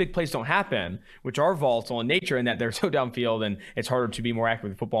 When those big plays don't happen, which are volatile in nature in that they're so downfield and it's harder to be more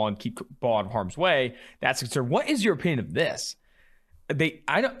accurate with the football and keep the ball out of harm's way, that's a concern. What is your opinion of this?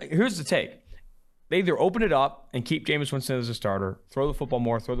 Here's the take. They either open it up and keep Jameis Winston as a starter, throw the football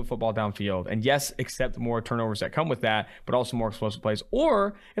more, throw the football downfield, and yes, accept more turnovers that come with that, but also more explosive plays.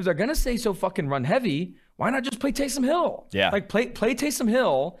 Or if they're going to stay so fucking run heavy, why not just play Taysom Hill? Yeah. Like play Taysom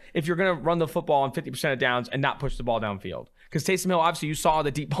Hill if you're going to run the football on 50% of downs and not push the ball downfield. Because Taysom Hill, obviously, you saw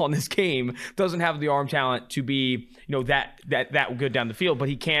the deep ball in this game, doesn't have the arm talent to be, that good down the field, but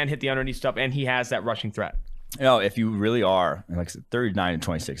he can hit the underneath stuff, and he has that rushing threat. If you really are, like I said,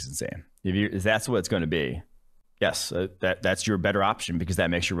 39-26 is insane. If that's what it's going to be, yes, that's your better option because that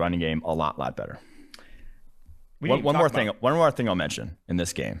makes your running game a lot better. One more thing I'll mention in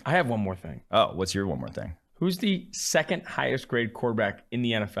this game. I have one more thing. Oh, what's your one more thing? Who's the second highest grade quarterback in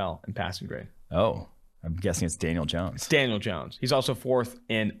the NFL in passing grade? Oh, I'm guessing it's Daniel Jones. It's Daniel Jones. He's also fourth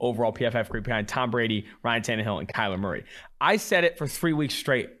in overall PFF grade behind Tom Brady, Ryan Tannehill, and Kyler Murray. I said it for 3 weeks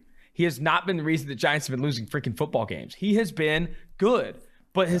straight. He has not been the reason the Giants have been losing freaking football games. He has been good,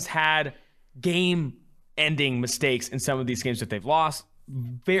 but has had game-ending mistakes in some of these games that they've lost.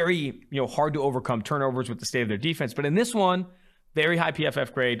 Very, hard to overcome turnovers with the state of their defense. But in this one, very high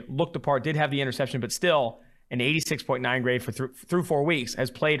PFF grade, looked the part, did have the interception, but still an 86.9 grade for through 4 weeks, has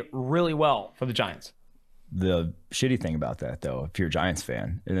played really well for the Giants. The shitty thing about that, though, if you're a Giants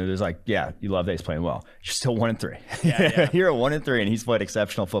fan, and there's you love that he's playing well. You're still 1-3. Yeah. You're a 1-3, and he's played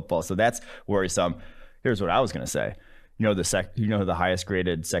exceptional football. So that's worrisome. Here's what I was going to say. Who the highest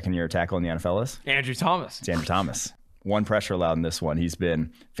graded second-year tackle in the NFL is? Andrew Thomas. It's Andrew Thomas. 1 pressure allowed in this one. He's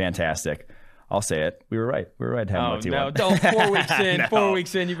been fantastic. I'll say it. We were right. We were right to have him. No, don't. 4 weeks in. No, 4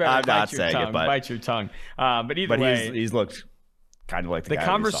 weeks in, you better bite your tongue. But either way, he's looked kind of like the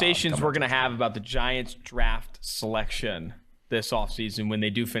conversations we're going to have about the Giants draft selection this offseason when they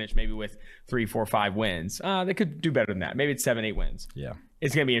do finish maybe with 3, 4, 5 wins. They could do better than that. Maybe it's 7, 8 wins. Yeah.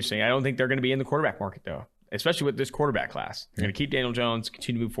 It's going to be interesting. I don't think they're going to be in the quarterback market, though, especially with this quarterback class. They're going to keep Daniel Jones,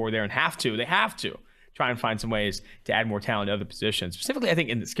 continue to move forward there, and they have to try and find some ways to add more talent to other positions. Specifically, I think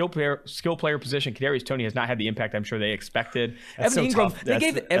in the skill player position, Kadarius Toney has not had the impact I'm sure they expected. Evan Ingram, they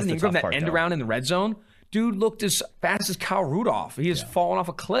gave Evan Ingram that end around in the red zone. Dude looked as fast as Kyle Rudolph. He has fallen off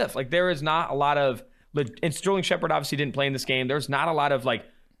a cliff. Like there is not a lot of, and Sterling Shepard obviously didn't play in this game. There's not a lot of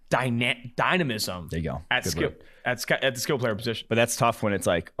dynamism. There you go. At the skill player position. But that's tough when it's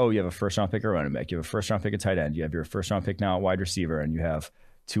like, oh, you have a first round pick or running back. You have a first round pick at tight end. You have your first round pick now at wide receiver, and you have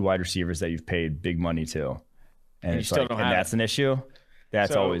 2 wide receivers that you've paid big money to. And it's like, and that's an issue.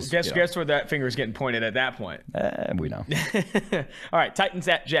 That's always. Guess where that finger is getting pointed at that point. We know. All right, Titans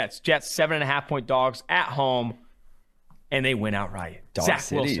at Jets. Jets 7.5-point dogs at home, and they win outright. Dog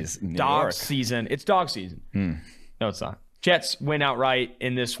cities. Dog season. It's dog season. No, it's not. Jets win outright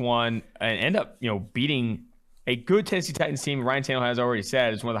in this one and end up, beating a good Tennessee Titans team. Ryan Tannehill has already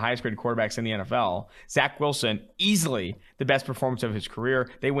said is one of the highest graded quarterbacks in the NFL. Zach Wilson, easily the best performance of his career.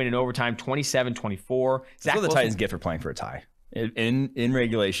 They win in overtime, 27-24. That's what the Titans get for playing for a tie in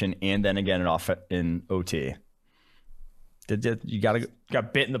regulation, and then again in OT. You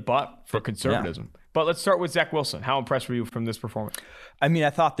got bit in the butt for conservatism. Yeah. But let's start with Zach Wilson. How impressed were you from this performance? I mean,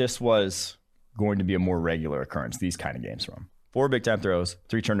 I thought this was going to be a more regular occurrence. These kind of games from him. 4 big time throws,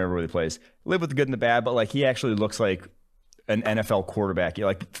 3 turnover plays. Live with the good and the bad, but he actually looks like an NFL quarterback.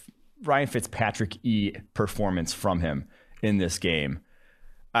 Like Ryan Fitzpatrick performance from him in this game.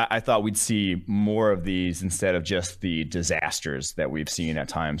 I thought we'd see more of these instead of just the disasters that we've seen at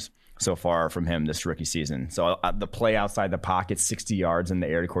times so far from him this rookie season. So the play outside the pocket, 60 yards in the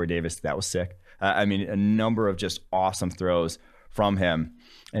air to Corey Davis, that was sick. I mean, a number of just awesome throws from him.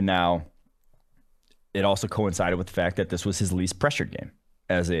 And now it also coincided with the fact that this was his least pressured game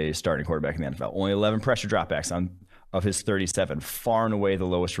as a starting quarterback in the NFL. Only 11 pressure dropbacks of his 37, far and away the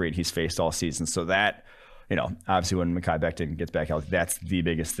lowest rate he's faced all season. So that, obviously when Mekhi Becton gets back out, that's the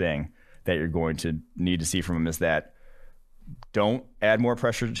biggest thing that you're going to need to see from him, is that don't add more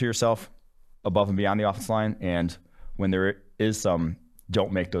pressure to yourself above and beyond the offensive line. And when there is some,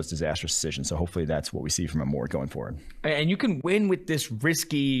 don't make those disastrous decisions. So hopefully that's what we see from him more going forward. And you can win with this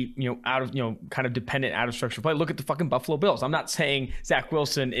risky, kind of dependent out of structure play. Look at the fucking Buffalo Bills. I'm not saying Zach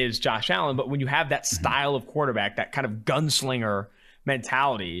Wilson is Josh Allen, but when you have that style of quarterback, that kind of gunslinger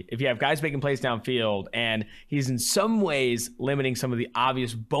mentality, if you have guys making plays downfield and he's in some ways limiting some of the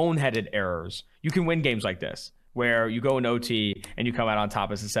obvious boneheaded errors, you can win games like this, where you go in OT and you come out on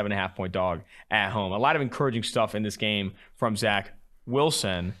top as a 7.5-point dog at home. A lot of encouraging stuff in this game from Zach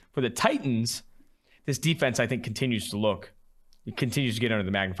Wilson. For the Titans, this defense, I think, continues to get under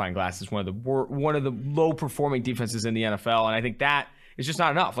the magnifying glass. It's one of the low performing defenses in the NFL, and I think that is just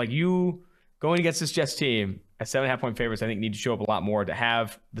not enough. Like, you going against this Jets team at 7.5-point favorites, I think need to show up a lot more to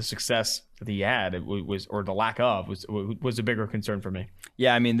have the success that he had, or the lack of, was a bigger concern for me.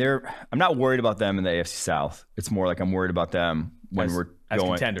 Yeah, I mean, I'm not worried about them in the AFC South. It's more like I'm worried about them when we're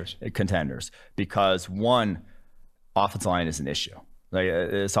going contenders, because one, offensive line is an issue. Like,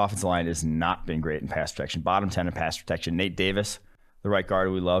 this offensive line has not been great in pass protection. Bottom 10 in pass protection. Nate Davis, the right guard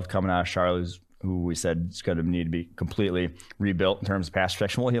we loved coming out of Charlotte, who we said is going to need to be completely rebuilt in terms of pass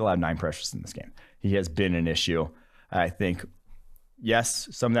protection. Well, he allowed 9 pressures in this game. He has been an issue. I think, yes,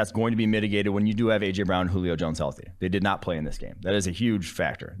 some of that's going to be mitigated when you do have A.J. Brown and Julio Jones healthy. They did not play in this game. That is a huge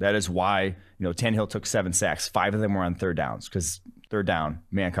factor. That is why, Tannehill took 7 sacks. 5 of them were on third downs, because third down,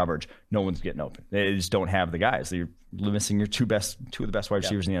 man coverage, no one's getting open. They just don't have the guys. You're missing your two of the best wide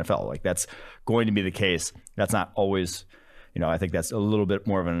receivers in the NFL. Like, that's going to be the case. That's not always, I think that's a little bit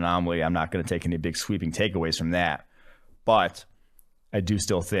more of an anomaly. I'm not going to take any big sweeping takeaways from that. But I do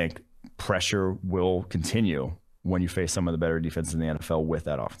still think pressure will continue when you face some of the better defenses in the NFL with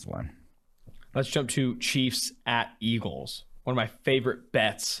that offensive line. Let's jump to Chiefs at Eagles. One of my favorite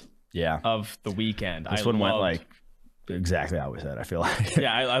bets of the weekend. This one went like exactly how we said, I feel like.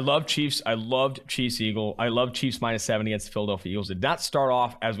 Yeah, I love Chiefs. I loved Chiefs Eagle. I love Chiefs -7 against the Philadelphia Eagles. Did not start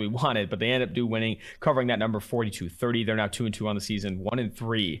off as we wanted, but they ended up winning, covering that number 42-30. They're now 2-2 on the season,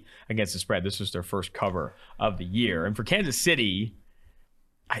 1-3 against the spread. This was their first cover of the year. And for Kansas City,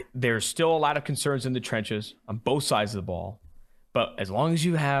 there's still a lot of concerns in the trenches on both sides of the ball. But as long as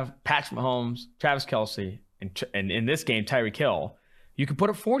you have Patrick Mahomes, Travis Kelce, and in this game, Tyreek Hill, you could put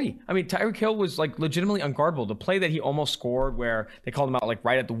up 40. I mean, Tyreek Hill was like legitimately unguardable. The play that he almost scored, where they called him out like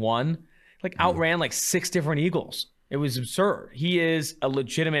right at the 1, like outran like 6 different Eagles. It was absurd. He is a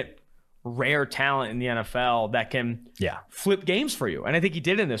legitimate rare talent in the NFL that can flip games for you. And I think he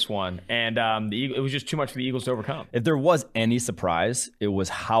did in this one. And it was just too much for the Eagles to overcome. If there was any surprise, it was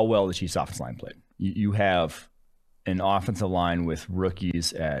how well the Chiefs offensive line played. You have an offensive line with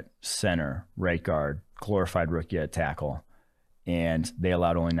rookies at center, right guard, glorified rookie at tackle, and they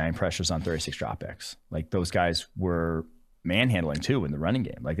allowed only 9 pressures on 36 dropbacks. Like, those guys were manhandling too in the running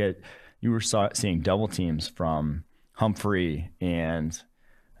game. Like, you were seeing double teams from Humphrey and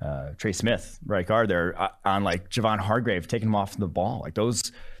Trey Smith, right guard there, on like Javon Hargrave, taking him off the ball. Like,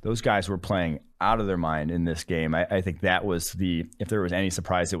 those guys were playing out of their mind in this game. I think that was if there was any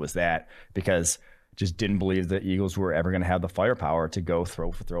surprise, it was that, because just didn't believe the Eagles were ever going to have the firepower to go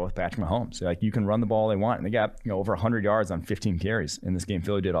throw for throw with Patrick Mahomes. Like, you can run the ball they want, and they got over 100 yards on 15 carries in this game.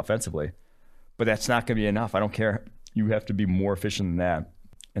 Philly did offensively, but that's not going to be enough. I don't care. You have to be more efficient than that,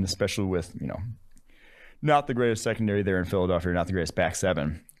 and especially with not the greatest secondary there in Philadelphia, not the greatest back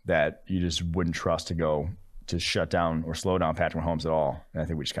seven, that you just wouldn't trust to go to shut down or slow down Patrick Mahomes at all. And I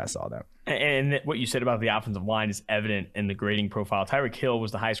think we just kind of saw that. And what you said about the offensive line is evident in the grading profile. Tyreek Hill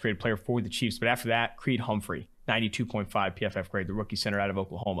was the highest graded player for the Chiefs, but after that, Creed Humphrey, 92.5 PFF grade, the rookie center out of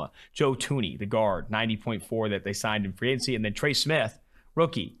Oklahoma. Joe Tooney, the guard, 90.4 that they signed in free agency. And then Trey Smith,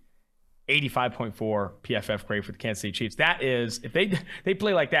 rookie, 85.4 PFF grade for the Kansas City Chiefs. That is, if they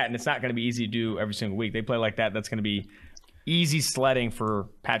play like that, and it's not going to be easy to do every single week, they play like that, that's going to be easy sledding for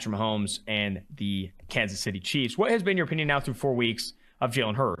Patrick Mahomes and the Kansas City Chiefs. What has been your opinion now through 4 weeks of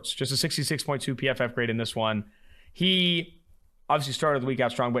Jalen Hurts? Just a 66.2 PFF grade in this one. He obviously started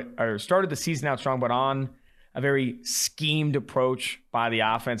the season out strong, but on a very schemed approach by the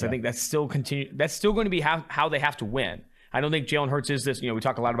offense. Yeah. I think that's still going to be how they have to win. I don't think Jalen Hurts is this. We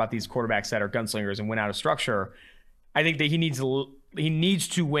talk a lot about these quarterbacks that are gunslingers and win out of structure. I think that he needs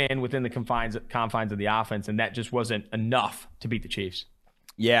to win within the confines of the offense, and that just wasn't enough to beat the Chiefs.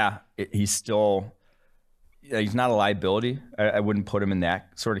 Yeah, he's still. He's not a liability. I wouldn't put him in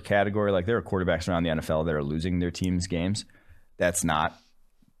that sort of category. Like there are quarterbacks around the NFL that are losing their team's games. That's not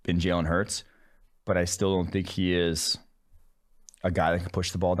been Jalen Hurts, but I still don't think he is a guy that can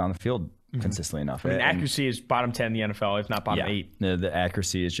push the ball down the field consistently enough. I mean, accuracy is bottom 10 in the NFL, if not bottom 8. The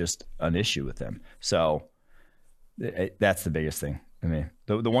accuracy is just an issue with him. So that's the biggest thing. I mean,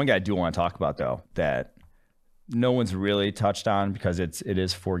 the one guy I do want to talk about though that no one's really touched on because it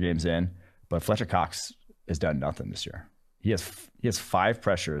is 4 games in, but Fletcher Cox has done nothing this year. He has 5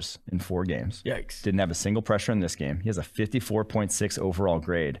 pressures in 4 games. Yikes. Didn't have a single pressure in this game. He has a 54.6 overall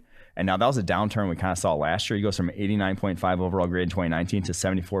grade. And now that was a downturn we kind of saw last year. He goes from 89.5 overall grade in 2019 to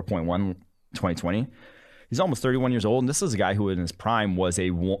 74.1 2020. He's almost 31 years old. And this is a guy who in his prime was I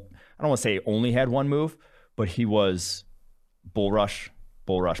don't want to say only had one move, but he was bull rush,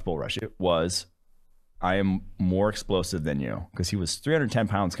 bull rush, bull rush. It was, I am more explosive than you, because he was 310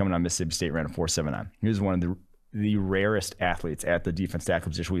 pounds coming on Mississippi State, ran a 4.79. He was one of the rarest athletes at the defense tackle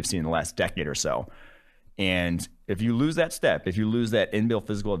position we've seen in the last decade or so. And if you lose that step, if you lose that inbuilt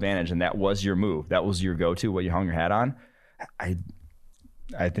physical advantage, and that was your move, that was your go-to, what you hung your hat on,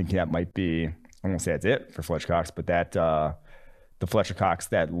 I think that might be, I won't say that's it for Fletcher Cox, but that the Fletcher Cox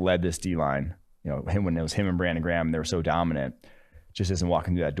that led this D-line, when it was him and Brandon Graham, and they were so dominant, just isn't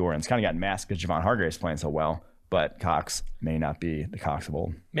walking through that door. And it's kind of gotten masked because Javon Hargrave's playing so well, but Cox may not be the Cox of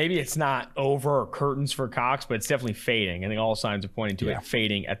old. Maybe it's not over or curtains for Cox, but it's definitely fading. I think all signs are pointing to it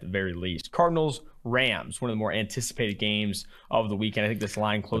fading at the very least. Cardinals, Rams, one of the more anticipated games of the weekend. I think this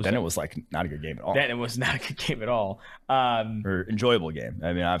line closed. But then it was like not a good game at all. Then it was not a good game at all. Or enjoyable game.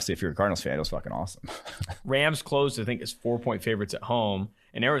 I mean, obviously, if you're a Cardinals fan, it was fucking awesome. Rams closed, I think, as 4-point favorites at home,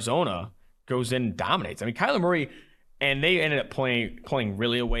 and Arizona goes in and dominates. I mean, Kyler Murray. And they ended up playing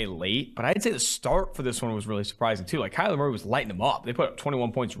really away late. But I'd say the start for this one was really surprising, too. Like, Kyler Murray was lighting them up. They put up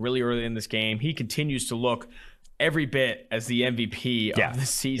 21 points really early in this game. He continues to look every bit as the MVP of the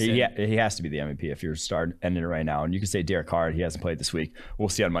season. He has to be the MVP if you're ending it right now. And you can say Derek Carr, he hasn't played this week. We'll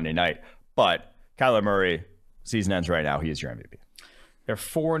see on Monday night. But Kyler Murray, season ends right now. He is your MVP. They're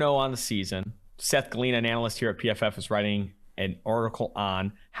 4-0 on the season. Seth Galina, an analyst here at PFF, is writing an article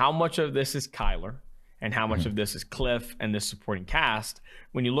on how much of this is Kyler and how much of this is Cliff and this supporting cast.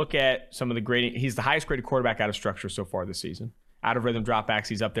 When you look at some of the grading, he's the highest graded quarterback out of structure so far this season. Out of rhythm dropbacks,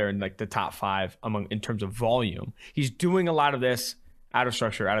 he's up there in like the top 5 in terms of volume. He's doing a lot of this out of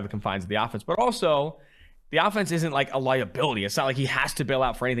structure, out of the confines of the offense. But also, the offense isn't like a liability. It's not like he has to bail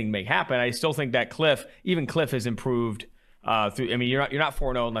out for anything to make happen. I still think that Cliff has improved through. I mean, you're not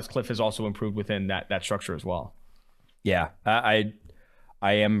 4-0 unless Cliff has also improved within that structure as well. Yeah, I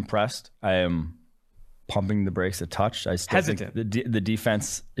am impressed. I am pumping the brakes a touch. I still hesitant. Think the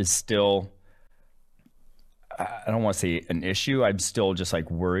defense is still, I don't want to say an issue. I'm still just like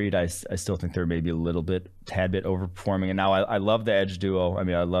worried. I still think they're maybe tad bit overperforming. And now I love the edge duo. I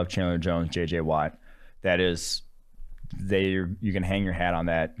mean, I love Chandler Jones, JJ Watt. That is, you can hang your hat on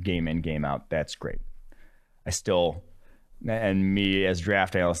that game in, game out. That's great. I still, and me as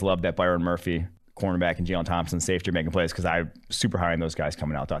draft analyst, love that Byron Murphy, cornerback, and Jalen Thompson, safety, are making plays, because I'm super high on those guys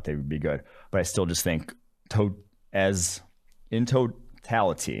coming out. Thought they would be good. But I still just think as in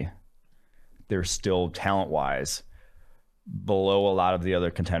totality, they're still talent-wise below a lot of the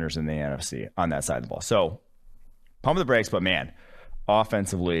other contenders in the NFC on that side of the ball. So pump the brakes, but man,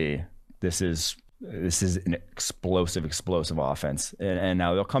 offensively, this is an explosive offense. And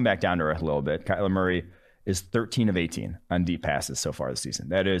now they'll come back down to earth a little bit. Kyler Murray is 13 of 18 on deep passes so far this season.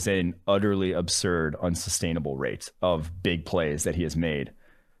 That is an utterly absurd, unsustainable rate of big plays that he has made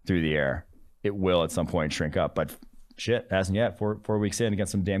through the air. It will at some point shrink up, but shit, hasn't yet. 4 weeks in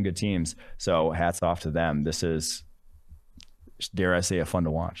against some damn good teams. So hats off to them. This is, dare I say, a fun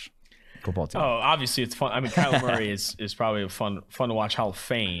to watch football team. Oh, obviously it's fun. I mean, Kyler Murray is probably a fun to watch Hall of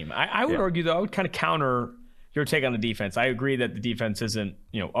Fame. I would argue, though, I would kind of counter your take on the defense. I agree that the defense isn't,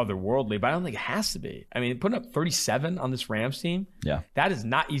 otherworldly, but I don't think it has to be. I mean, putting up 37 on this Rams team, that is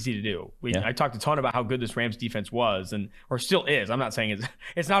not easy to do. I talked a ton about how good this Rams defense was, or still is. I'm not saying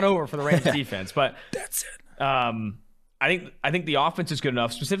it's not over for the Rams defense, but that's it. I think the offense is good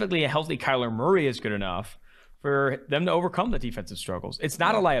enough. Specifically, a healthy Kyler Murray is good enough for them to overcome the defensive struggles. It's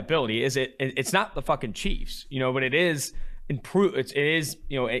not a liability, is it? It's not the fucking Chiefs, but it is. It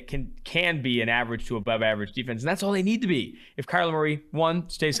can be an average to above average defense, and that's all they need to be. If Kyler Murray, 1,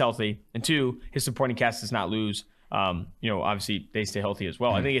 stays healthy, and 2, his supporting cast does not lose, obviously they stay healthy as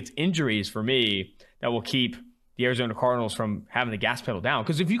well. I think it's injuries for me that will keep the Arizona Cardinals from having the gas pedal down.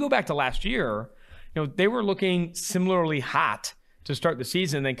 Because if you go back to last year, they were looking similarly hot to start the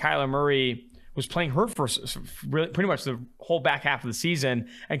season. Then Kyler Murray was playing hurt for really, pretty much the whole back half of the season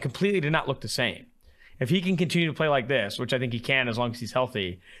and completely did not look the same. If he can continue to play like this, which I think he can as long as he's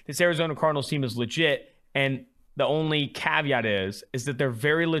healthy, this Arizona Cardinals team is legit. And the only caveat is that they're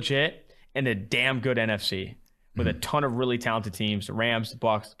very legit and a damn good NFC with a ton of really talented teams. The Rams, the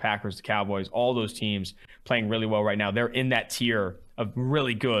Bucs, the Packers, the Cowboys, all those teams playing really well right now. They're in that tier of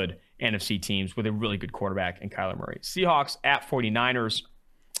really good NFC teams with a really good quarterback in Kyler Murray. Seahawks at 49ers.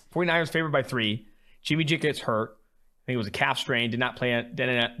 49ers favored by 3. Jimmy G gets hurt. I think it was a calf strain. Did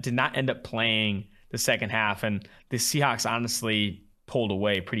not end up playing the second half. And the Seahawks honestly pulled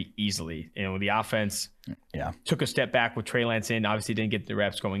away pretty easily. You know, the offense took a step back with Trey Lance in. Obviously didn't get the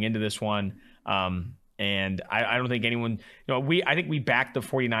reps going into this one. And I don't think anyone, I think we backed the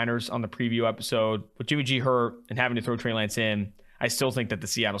 49ers on the preview episode with Jimmy G hurt and having to throw Trey Lance in. I still think that the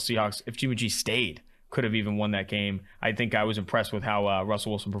Seattle Seahawks, if Jimmy G stayed, could have even won that game. I think I was impressed with how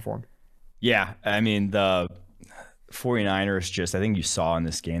Russell Wilson performed. Yeah, I mean, the 49ers I think you saw in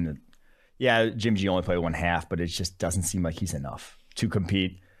this game that, Jimmy G only played one half, but it just doesn't seem like he's enough to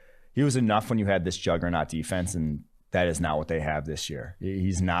compete. He was enough when you had this juggernaut defense, and that is not what they have this year.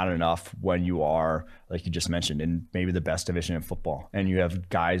 He's not enough when you are, like you just mentioned, in maybe the best division in football. And you have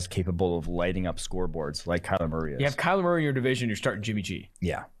guys capable of lighting up scoreboards like Kyler Murray is. You have Kyler Murray in your division, you're starting Jimmy G.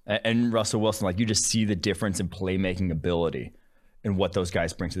 Yeah. And Russell Wilson, like you just see the difference in playmaking ability and what those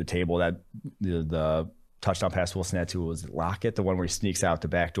guys bring to the table. That the touchdown pass Wilson had to was Lockett, the one where he sneaks out the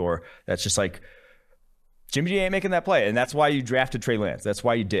back door. That's just like, Jimmy G ain't making that play. And that's why you drafted Trey Lance. That's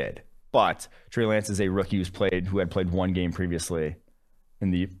why you did. But Trey Lance is a rookie who had played one game previously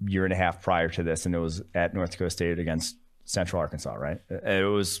in the year and a half prior to this, and it was at North Dakota State against Central Arkansas, right?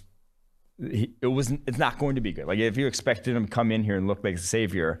 It's not going to be good. Like if you expected him to come in here and look like a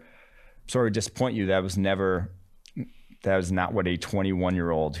savior, I'm sorry to disappoint you. That was not what a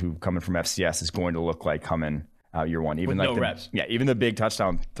 21-year-old who coming from FCS is going to look like coming out year one. Even with like no reps. Yeah, even the big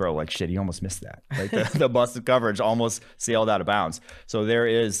touchdown throw, like shit, he almost missed that. Like the busted coverage almost sailed out of bounds. So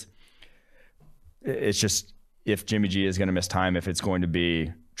it's just, if Jimmy G is going to miss time, if it's going to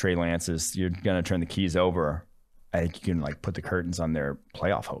be Trey Lance's, you're going to turn the keys over. I think you can like put the curtains on their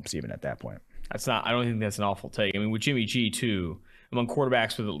playoff hopes even at that point. I don't think that's an awful take. I mean, with Jimmy G too, among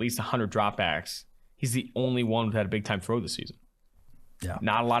quarterbacks with at least 100 dropbacks, he's the only one who had a big time throw this season. Yeah.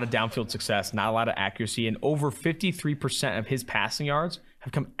 Not a lot of downfield success, not a lot of accuracy, and over 53% of his passing yards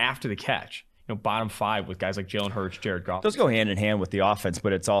have come after the catch. Bottom 5 with guys like Jalen Hurts, Jared Goff. Those go hand in hand with the offense,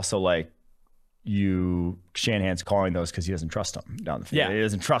 but it's also like Shanahan's calling those because he doesn't trust them down the field. Yeah. He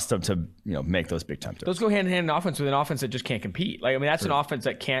doesn't trust them to make those big time throws. Those go hand in hand in offense with an offense that just can't compete. Like, I mean, that's an offense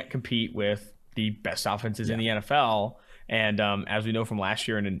that can't compete with the best offenses in the NFL. And as we know from last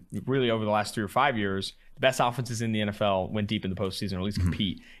year and really over the last 3 or 5 years, the best offenses in the NFL went deep in the postseason, or at least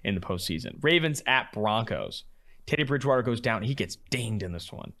compete in the postseason. Ravens at Broncos. Teddy Bridgewater goes down. He gets dinged in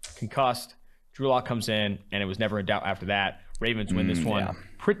this one. Concussed. Drew Lock comes in, and it was never in doubt after that. Ravens win this one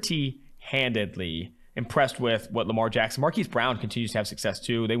pretty handedly. Impressed with what Lamar Jackson. Marquise Brown continues to have success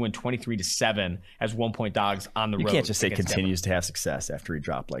too. They win 23-7 as 1-point dogs on the road. You can't just say continues to have success after he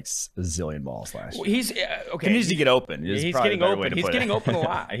dropped like a zillion balls last year. He's okay. Continues to get open. He's getting open. He's getting open a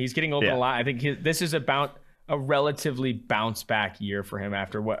lot. He's getting open a lot. I think this is about a relatively bounce back year for him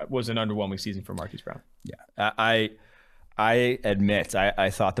after what was an underwhelming season for Marquise Brown. Yeah, I admit I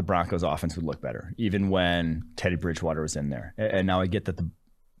thought the Broncos offense would look better even when Teddy Bridgewater was in there, and now I get that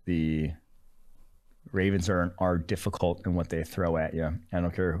the Ravens are difficult in what they throw at you. I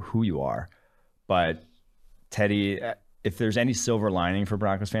don't care who you are, but Teddy, if there's any silver lining for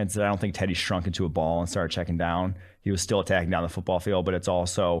Broncos fans, I don't think Teddy shrunk into a ball and started checking down. He was still attacking down the football field, but it's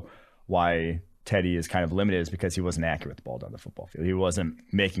also why Teddy is kind of limited, is because he wasn't accurate with the ball down the football field. He wasn't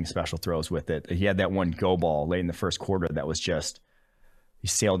making special throws with it. He had that one go ball late in the first quarter that was just, he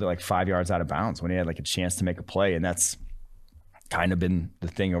sailed it like 5 yards out of bounds when he had like a chance to make a play. And that's kind of been the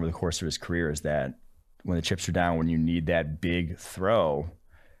thing over the course of his career, is that when the chips are down, when you need that big throw,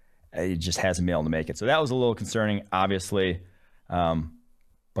 he just hasn't been able to make it. So that was a little concerning, obviously,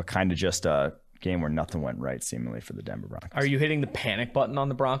 but kind of just a game where nothing went right, seemingly, for the Denver Broncos. Are you hitting the panic button on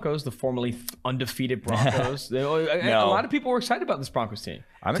the Broncos, the formerly undefeated Broncos? No. A lot of people were excited about this Broncos team.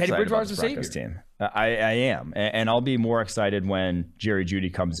 I'm Teddy excited about Bridgewater's the Broncos team. I am, and I'll be more excited when Jerry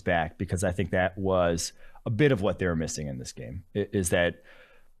Jeudy comes back, because I think that was a bit of what they were missing in this game, is that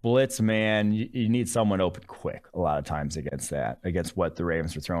blitz man. You need someone open quick a lot of times against what the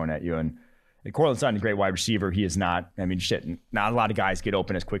Ravens were throwing at you. And Courtland Sutton, a great wide receiver. He is not, not a lot of guys get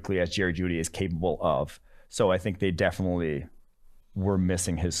open as quickly as Jerry Jeudy is capable of. So I think they definitely were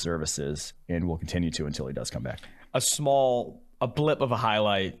missing his services and will continue to until he does come back. A small a blip of a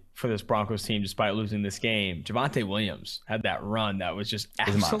highlight for this Broncos team despite losing this game. Javonte Williams had that run that was just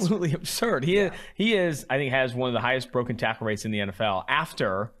absolutely absurd. He is, I think, has one of the highest broken tackle rates in the NFL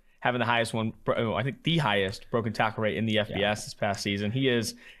after having the highest one, I think the highest broken tackle rate in the FBS this past season. He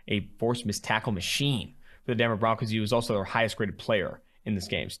is a forced missed tackle machine for the Denver Broncos. He was also their highest graded player in this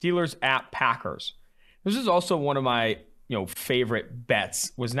game. Steelers at Packers. This is also one of my favorite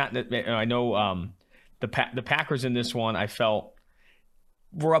bets. Was not, I know the Packers in this one, I felt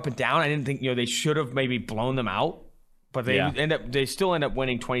were up and down. I didn't think they should have maybe blown them out, but they still end up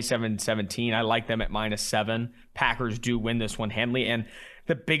winning 27-17. I like them at -7. Packers do win this one handily. And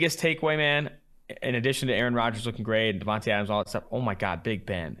the biggest takeaway, man, in addition to Aaron Rodgers looking great and Davante Adams, all that stuff, oh my God, Big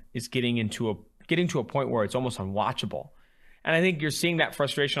Ben is getting to a point where it's almost unwatchable. And I think you're seeing that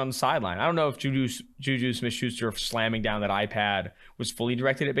frustration on the sideline. I don't know if Juju Smith-Schuster slamming down that iPad was fully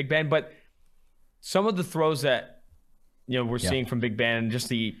directed at Big Ben, but some of the throws that we're seeing from Big Ben, just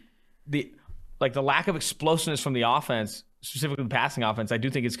the lack of explosiveness from the offense, specifically the passing offense, I do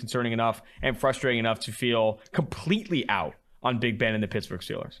think is concerning enough and frustrating enough to feel completely out on Big Ben and the Pittsburgh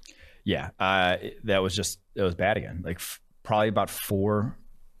Steelers. Yeah, it was bad again. Probably about 4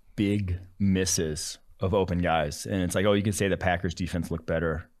 big misses of open guys. And it's you can say the Packers defense looked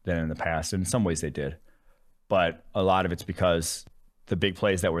better than in the past. And in some ways they did. But a lot of it's because the big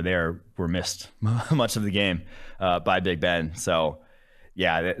plays that were there were missed much of the game by Big Ben. So,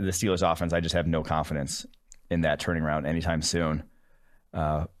 yeah, the Steelers offense, I just have no confidence in that turning around anytime soon.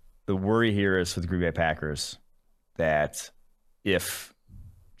 The worry here is for the Green Bay Packers that if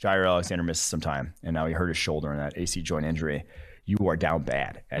Jair Alexander misses some time, and now he hurt his shoulder in that AC joint injury, you are down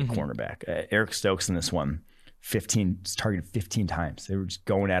bad at cornerback. Eric Stokes in this one, targeted 15 times. They were just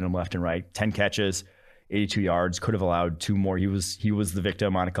going at him left and right. 10 catches, 82 yards, could have allowed 2 more. He was the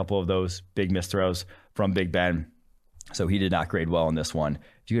victim on a couple of those big missed throws from Big Ben. So he did not grade well in this one.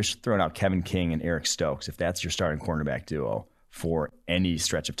 If you're throwing out Kevin King and Eric Stokes, if that's your starting cornerback duo for any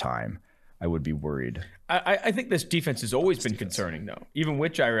stretch of time, I would be worried. I think this defense has always been concerning, though, even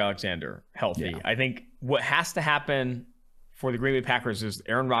with Jair Alexander healthy. Yeah. I think what has to happen for the Green Bay Packers is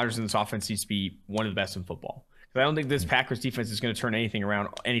Aaron Rodgers in this offense needs to be one of the best in football. Because I don't think this Packers defense is going to turn anything around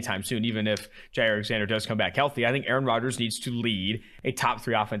anytime soon, even if Jair Alexander does come back healthy. I think Aaron Rodgers needs to lead a top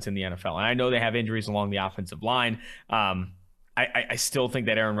 3 offense in the NFL. And I know they have injuries along the offensive line. I still think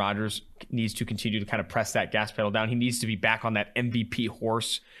that Aaron Rodgers needs to continue to kind of press that gas pedal down. He needs to be back on that MVP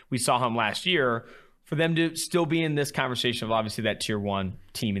horse. We saw him last year for them to still be in this conversation of obviously that tier 1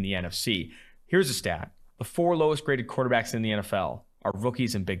 team in the NFC. Here's a stat. The 4 lowest graded quarterbacks in the NFL are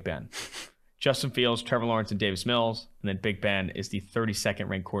rookies and Big Ben. Justin Fields, Trevor Lawrence, and Davis Mills. And then Big Ben is the 32nd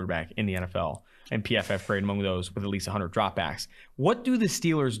ranked quarterback in the NFL. And PFF grade among those with at least 100 dropbacks. What do the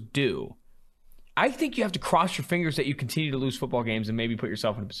Steelers do? I think you have to cross your fingers that you continue to lose football games and maybe put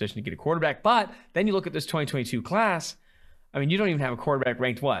yourself in a position to get a quarterback. But then you look at this 2022 class. I mean, you don't even have a quarterback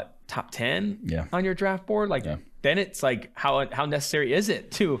ranked, top 10 on your draft board? Then it's how necessary is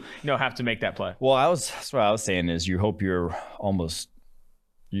it to have to make that play? Well, that's what I was saying is you hope you're almost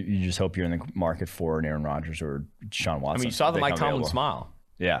you just hope you're in the market for an Aaron Rodgers or Deshaun Watson. I mean, you saw the Mike Tomlin smile.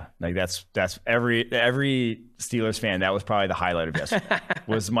 Yeah, that's every Steelers fan. That was probably the highlight of yesterday.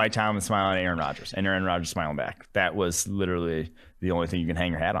 Was Mike Tomlin smiling at Aaron Rodgers and Aaron Rodgers smiling back. That was literally the only thing you can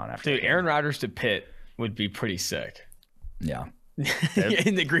hang your hat on after. Dude, Aaron Rodgers to Pitt would be pretty sick. Yeah.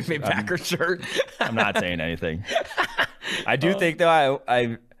 In the Green Bay Packers shirt. I'm not saying anything. I do think though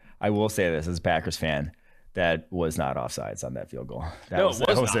I will say this as a Packers fan. That was not offsides on that field goal. It was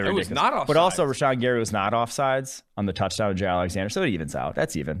not offsides. But also, Rashawn Gary was not offsides on the touchdown of Jair Alexander, so it evens out.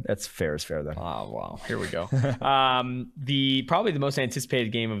 That's even. That's fair as fair then. Oh, wow. Here we go. Probably the most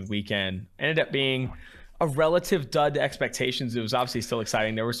anticipated game of the weekend ended up being a relative dud to expectations. It was obviously still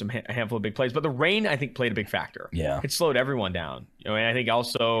exciting. There were a handful of big plays, but the rain, I think, played a big factor. Yeah. It slowed everyone down. And I think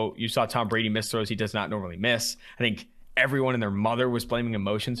also you saw Tom Brady miss throws he does not normally miss. I think everyone and their mother was blaming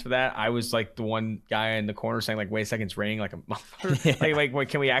emotions for that. I was the one guy in the corner saying wait a second, it's raining like a motherfucker.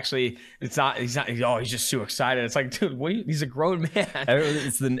 Can we actually, he's just too excited. It's dude, he's a grown man.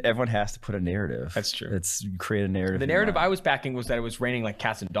 Everyone has to put a narrative. That's true. It's create a narrative. The narrative I was backing was that it was raining like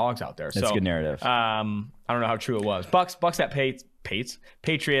cats and dogs out there. That's a good narrative. I don't know how true it was. Bucks at Patriots.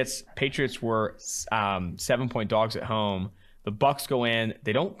 Patriots were 7-point dogs at home. The Bucks go in,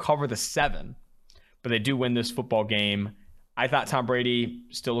 they don't cover the 7. But they do win this football game. I thought Tom Brady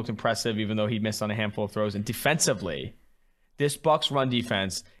still looked impressive, even though he missed on a handful of throws. And defensively, this Bucs run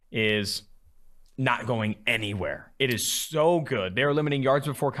defense is not going anywhere. It is so good. They're limiting yards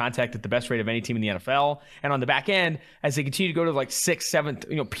before contact at the best rate of any team in the NFL. And on the back end, as they continue to go to like 6th,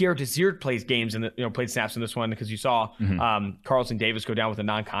 7th, Pierre Desir plays games and played snaps in this one because you saw Carlton Davis go down with a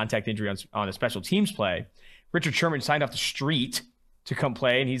non-contact injury on a special teams play. Richard Sherman signed off the street to come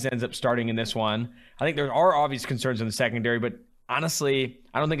play, and he ends up starting in this one. I think there are obvious concerns in the secondary, but honestly,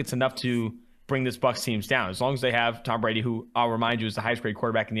 I don't think it's enough to bring this Bucs teams down. As long as they have Tom Brady, who I'll remind you is the highest grade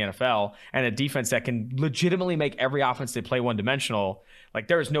quarterback in the NFL, and a defense that can legitimately make every offense they play one-dimensional, like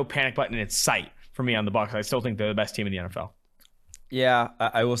there is no panic button in sight for me on the Bucs. I still think they're the best team in the NFL. Yeah,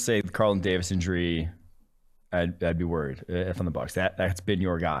 I will say the Carlton Davis injury, I'd be worried if I'm the Bucs. That's been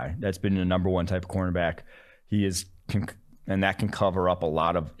your guy. That's been the number one type of cornerback. He is, and that can cover up a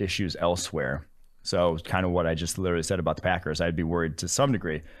lot of issues elsewhere. So kind of what I just literally said about the Packers. I'd be worried to some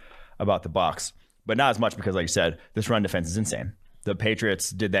degree about the Bucs, but not as much because, like you said, this run defense is insane. The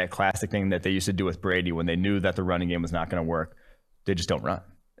Patriots did that classic thing that they used to do with Brady when they knew that the running game was not going to work. They just don't run.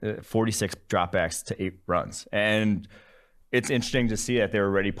 46 dropbacks to 8 runs. And it's interesting to see that they're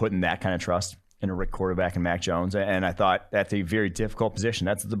already putting that kind of trust in a Rick quarterback and Mac Jones. And I thought that's a very difficult position.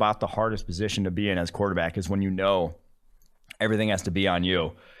 That's about the hardest position to be in as quarterback, is when you know everything has to be on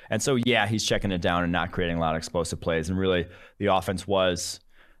you. And so, yeah, he's checking it down and not creating a lot of explosive plays. And really, the offense was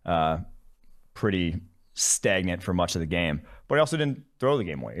pretty stagnant for much of the game. But he also didn't throw the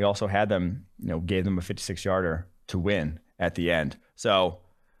game away. He also had them, gave them a 56-yarder to win at the end. So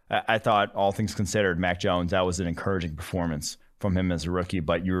I thought, all things considered, Mac Jones, that was an encouraging performance from him as a rookie.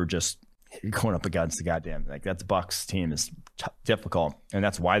 But you're going up against the goddamn, that's Bucs team is difficult. And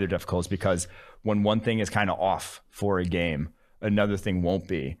that's why they're difficult, is because when one thing is kind of off for a game, another thing won't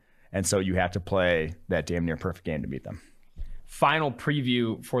be. And so you have to play that damn near perfect game to beat them. Final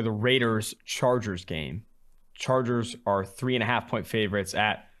preview for the Raiders-Chargers game. Chargers are 3.5-point favorites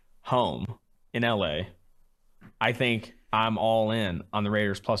at home in LA. I think I'm all in on the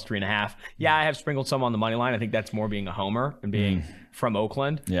Raiders plus 3.5. Yeah, I have sprinkled some on the money line. I think that's more being a homer and being from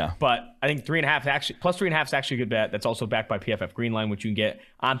Oakland. Yeah. But I think 3.5 plus 3.5 is actually a good bet. That's also backed by PFF Greenline, which you can get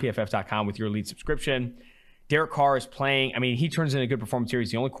on PFF.com with your elite subscription. Derek Carr is playing. I mean, he turns in a good performance here.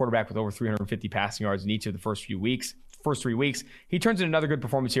 He's the only quarterback with over 350 passing yards in each of the first 3 weeks. He turns in another good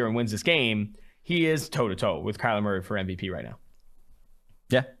performance here and wins this game. He is toe-to-toe with Kyler Murray for MVP right now.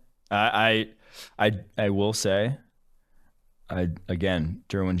 Yeah. I will say, again,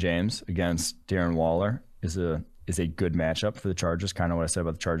 Derwin James against Darren Waller is a good matchup for the Chargers. Kind of what I said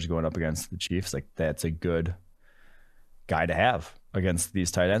about the Chargers going up against the Chiefs. Like, that's a good guy to have against these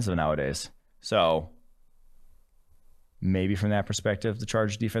tight ends of nowadays. So maybe from that perspective, the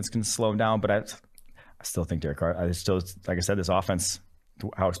Chargers defense can slow him down, but I still think Derek Carr, like I said, this offense,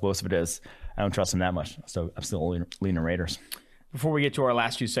 how explosive it is, I don't trust him that much. So I'm still leaning Raiders. Before we get to our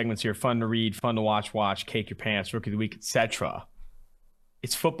last few segments here, fun to read, fun to watch, cake your pants, rookie of the week, etc.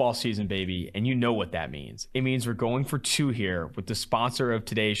 It's football season, baby, and you know what that means. It means we're going for 2 here with the sponsor of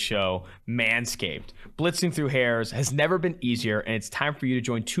today's show, Manscaped. Blitzing through hairs has never been easier, and it's time for you to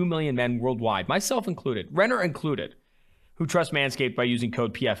join 2 million men worldwide, myself included, Renner included, who trust Manscaped by using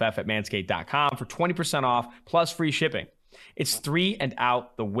code PFF at manscaped.com for 20% off plus free shipping. It's 3 and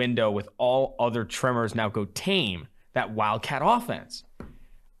out the window with all other trimmers. Now go tame that Wildcat offense.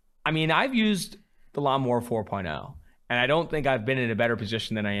 I mean, I've used the Lawnmower 4.0, and I don't think I've been in a better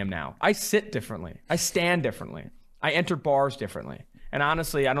position than I am now. I sit differently. I stand differently. I enter bars differently. And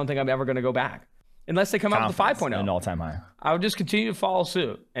honestly, I don't think I'm ever going to go back. Unless they come out with the 5.0. An all-time high. I would just continue to follow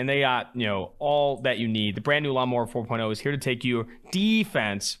suit. And they got, all that you need. The brand new Lawnmower 4.0 is here to take your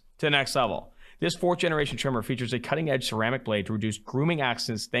defense to the next level. This 4th-generation trimmer features a cutting-edge ceramic blade to reduce grooming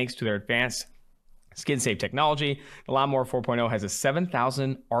accidents thanks to their advanced skin-safe technology. The Lawnmower 4.0 has a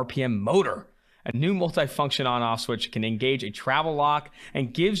 7,000 RPM motor, a new multi-function on-off switch can engage a travel lock,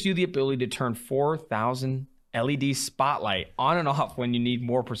 and gives you the ability to turn 4,000 LED spotlight on and off when you need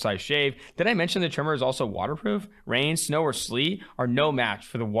more precise shave. Did I mention the trimmer is also waterproof? Rain, snow, or sleet are no match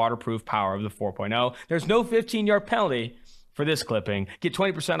for the waterproof power of the 4.0. There's no 15-yard penalty for this clipping. Get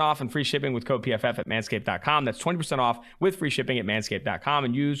 20% off and free shipping with code PFF at manscaped.com. That's 20% off with free shipping at manscaped.com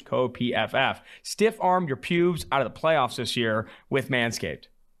and use code PFF. Stiff arm your pubes out of the playoffs this year with Manscaped.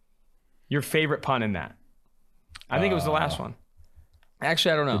 Your favorite pun in that? I think it was the last one.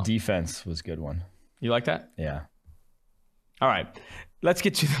 Actually, I don't know. The defense was a good one. You like that? Yeah. All right. Let's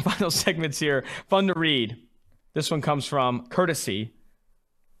get to the final segments here. Fun to read. This one comes from courtesy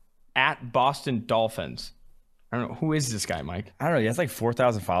at Boston Dolphins. I don't know. Who is this guy, Mike? I don't know. He has like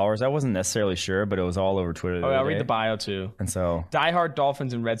 4,000 followers. I wasn't necessarily sure, but it was all over Twitter. I'll read the bio too. And so, diehard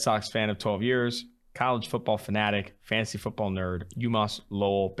Dolphins and Red Sox fan of 12 years, college football fanatic, fantasy football nerd, UMass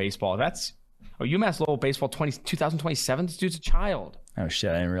Lowell baseball. Oh, UMass Lowell baseball 2027. This dude's a child. Oh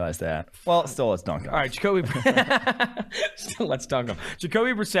shit, I didn't realize that. Well, still, let's dunk him. All right, still, let's dunk him.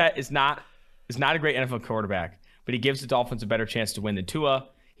 Jacoby Brissett is not a great NFL quarterback, but he gives the Dolphins a better chance to win than Tua.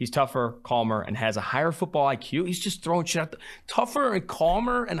 He's tougher, calmer, and has a higher football IQ. He's just throwing shit out. Tougher and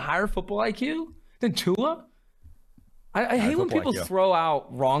calmer and higher football IQ than Tua? I hate when people throw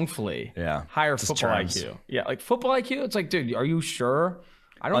out wrongfully higher football IQ. Yeah, like football IQ, it's like, dude, are you sure?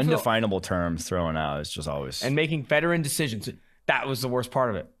 I don't Undefinable terms thrown out is just always... And making veteran decisions. That was the worst part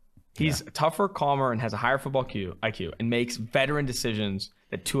of it. He's tougher, calmer, and has a higher football IQ and makes veteran decisions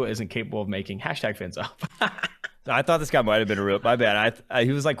that Tua isn't capable of making. Hashtag fins up. I thought this guy might have been a real... My bad.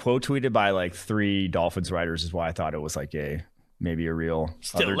 He was like quote tweeted by like 3 Dolphins writers is why I thought it was like maybe a real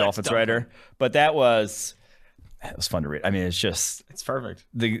other Dolphins writer. But it was fun to read. I mean, it's perfect.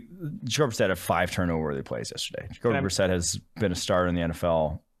 Jacoby Brissett had 5 turnover-worthy plays yesterday. Jacoby Brissett has been a starter in the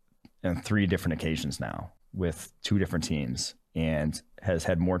NFL on 3 different occasions now with 2 different teams and has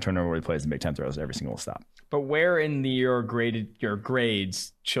had more turnover-worthy plays than Big Ten throws every single stop. But where in your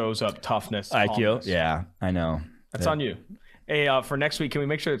grades shows up toughness? IQ? Calmness? Yeah, I know. That's on you. Hey, for next week, can we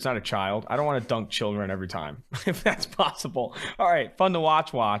make sure it's not a child? I don't want to dunk children every time, if that's possible. All right, fun to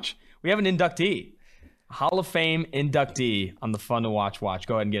watch. We have an inductee. Hall of Fame inductee on the Fun to Watch.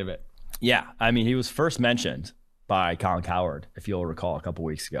 Go ahead and give it. Yeah, I mean, he was first mentioned by Colin Cowherd, if you'll recall, a couple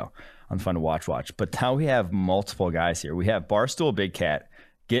weeks ago on Fun to Watch. But now we have multiple guys here. We have Barstool Big Cat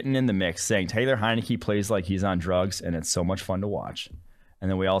getting in the mix, saying Taylor Heinicke plays like he's on drugs, and it's so much fun to watch. And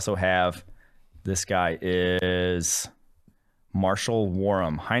then we also have this guy is Marshall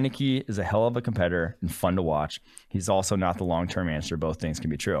Warham. Heinicke is a hell of a competitor and fun to watch. He's also not the long-term answer. Both things can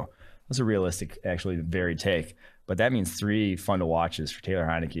be true. That's a realistic, actually varied take. But that means 3 fun to watches for Taylor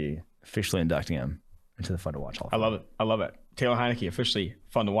Heinicke, officially inducting him into the Fun to Watch Hall of Fame. I love it. Taylor Heinicke, officially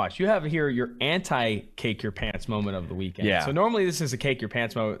fun to watch. You have here your anti-cake your pants moment of the weekend. Yeah. So normally this is a cake your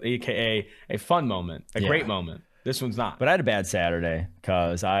pants moment, aka a fun moment, a great moment. This one's not. But I had a bad Saturday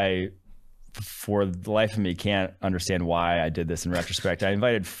because for the life of me, can't understand why I did this in retrospect. I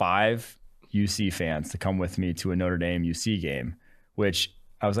invited 5 UC fans to come with me to a Notre Dame UC game, which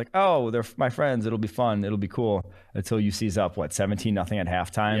I was like, oh, they're my friends. It'll be fun. It'll be cool. Until UC's up, 17-0 at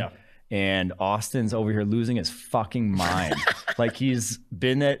halftime. Yeah. And Austin's over here losing his fucking mind. Like he's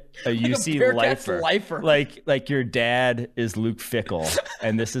been at a UC lifer. Like your dad is Luke Fickell,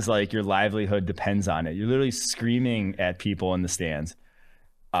 and this is like your livelihood depends on it. You're literally screaming at people in the stands,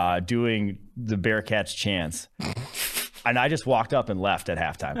 doing the Bearcats chants. And I just walked up and left at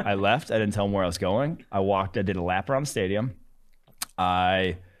halftime. I left. I didn't tell them where I was going. I did a lap around the stadium.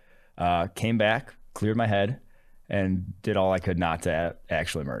 I came back, cleared my head, and did all I could not to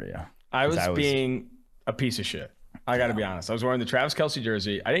actually murder you. I was being a piece of shit. I got to be honest. I was wearing the Travis Kelce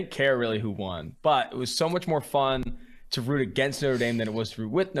jersey. I didn't care really who won, but it was so much more fun to root against Notre Dame than it was to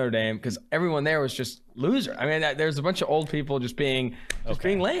root with Notre Dame because everyone there was just loser. I mean, there's a bunch of old people just being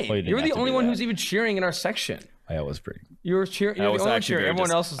lame. Well, you were the only one who's even cheering in our section. I was pretty. You were cheering. You were the only cheering.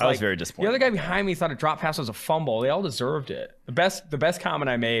 Everyone else was like. I was very disappointed. The other guy behind me thought a drop pass was a fumble. They all deserved it. The best comment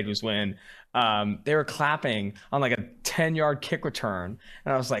I made was when they were clapping on like a 10-yard kick return,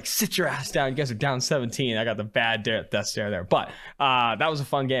 and I was like, "Sit your ass down. You guys are down 17." I got the bad death stare there, but that was a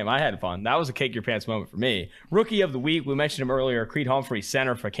fun game. I had fun. That was a cake your pants moment for me. Rookie of the week. We mentioned him earlier. Creed Humphrey,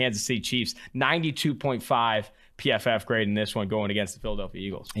 center for Kansas City Chiefs, 92.5 PFF grade in this one, going against the Philadelphia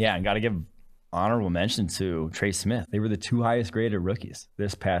Eagles. Yeah, and got to give honorable mention to Trey Smith. They were the 2 highest graded rookies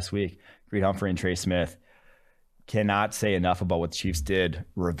this past week. Creed Humphrey and Trey Smith. Cannot say enough about what the Chiefs did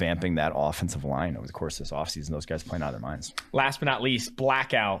revamping that offensive line over the course of this offseason. Those guys playing out of their minds. Last but not least,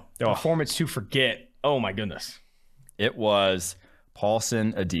 blackout. Performance to forget. Oh, my goodness. It was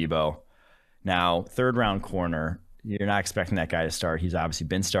Paulson Adebo. Now, 3rd-round corner. You're not expecting that guy to start. He's obviously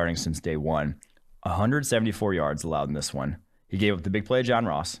been starting since day one. 174 yards allowed in this one. He gave up the big play to John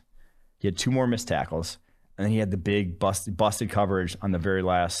Ross. He had 2 more missed tackles. And then he had the big busted coverage on the very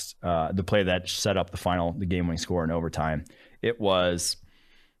last, the play that set up the game-winning score in overtime. It was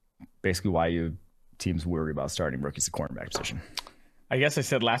basically why teams worry about starting rookies at cornerback position. I guess I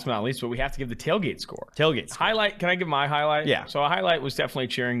said last but not least, but we have to give the tailgate score. Tailgate score. Highlight. Can I give my highlight? Yeah. So a highlight was definitely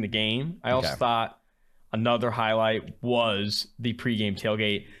cheering the game. I also thought another highlight was the pregame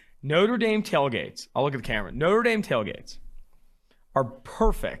tailgate. Notre Dame tailgates. I'll look at the camera. Notre Dame tailgates are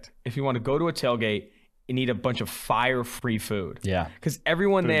perfect if you want to go to a tailgate and eat a bunch of fire-free food. Yeah. Because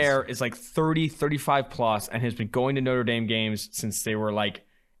everyone there is like 30, 35 plus and has been going to Notre Dame games since they were like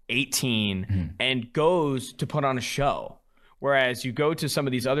 18 and goes to put on a show. Whereas you go to some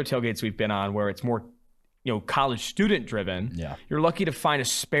of these other tailgates we've been on where it's more college student driven. Yeah. You're lucky to find a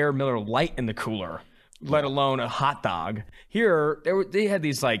spare Miller Lite in the cooler, let alone a hot dog. Here, they had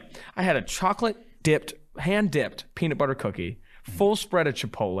these I had a chocolate hand dipped peanut butter cookie, full spread of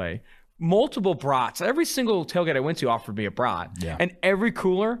Chipotle, multiple brats. Every single tailgate I went to offered me a brat. Yeah. And every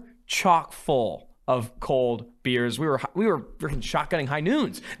cooler chock full of cold beers. We were freaking shotgunning high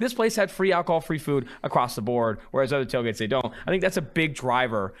noons. This place had free alcohol, free food across the board, whereas other tailgates, they don't. I think that's a big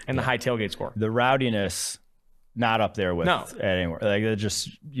driver in the high tailgate score. The rowdiness, not up there with anywhere.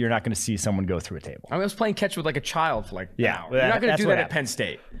 You're not going to see someone go through a table. I was playing catch with a child for an hour. You're not going to do that at Penn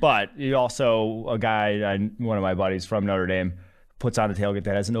State. But you also, a guy, one of my buddies from Notre Dame, puts on a tailgate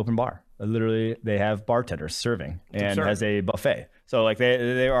that has an open bar. Literally, they have bartenders serving and has a buffet. So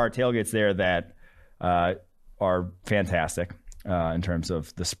there are tailgates there that are fantastic in terms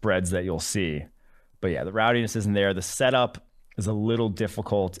of the spreads that you'll see. But yeah, the rowdiness isn't there. The setup is a little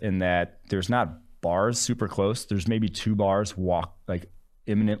difficult in that there's not bars super close. There's maybe 2 bars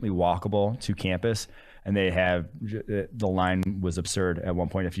imminently walkable to campus. And they have, the line was absurd at one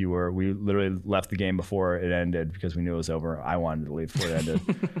point. We literally left the game before it ended because we knew it was over. I wanted to leave before it ended.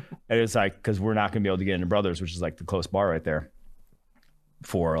 And it's because we're not going to be able to get into Brothers, which is the close bar right there,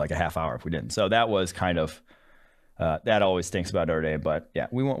 for a half hour if we didn't. So that was kind of, that always stinks about Notre Dame. But yeah,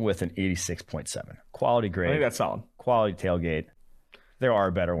 we went with an 86.7. Quality grade. I think that's solid. Quality tailgate. There are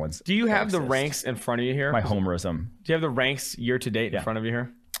better ones. Do you have the ranks in front of you here? My homerism. Do you have the ranks year to date in front of you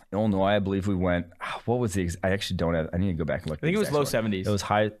here? Illinois, I believe we went, what was I actually don't have, I need to go back and look. I think it was low 70s. It was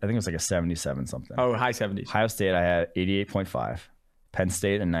high, I think it was a 77 something. Oh, high 70s. Ohio State, I had 88.5. Penn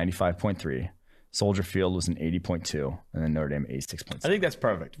State, a 95.3. Soldier Field was an 80.2, and then Notre Dame 86.6. I think that's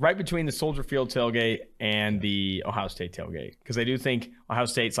perfect. Right between the Soldier Field tailgate and the Ohio State tailgate. Because I do think Ohio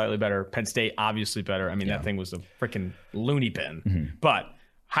State slightly better. Penn State obviously better. I mean, that thing was a freaking loony bin. Mm-hmm. But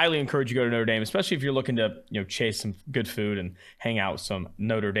highly encourage you to go to Notre Dame, especially if you're looking to chase some good food and hang out with some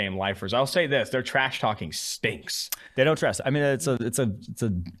Notre Dame lifers. I'll say this: their trash talking stinks. They don't trash. I mean, it's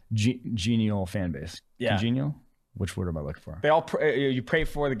a genial fan base. Yeah. Congenial? Which word am I looking for? They all you pray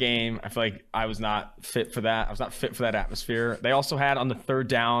for the game. I feel like I was not fit for that. I was not fit for that atmosphere. They also had on the third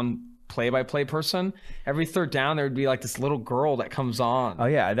down play-by-play person. Every third down there would be this little girl that comes on. Oh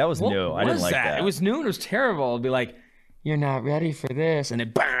yeah, that was new. I didn't like that. It was new and it was terrible. It'd be like, you're not ready for this, and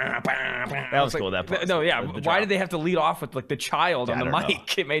it that was cool. That part. No, yeah. Why did they have to lead off with the child on the mic? Know.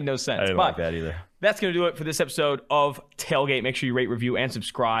 It made no sense. I didn't like that either. That's going to do it for this episode of Tailgate. Make sure you rate, review, and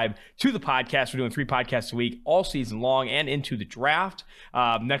subscribe to the podcast. We're doing 3 podcasts a week all season long and into the draft.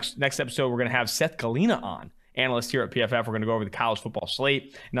 Next episode, we're going to have Seth Galina on, analyst here at PFF. We're going to go over the college football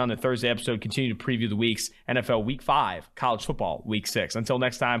slate. And on the Thursday episode, continue to preview the weeks: NFL Week 5, college football Week 6. Until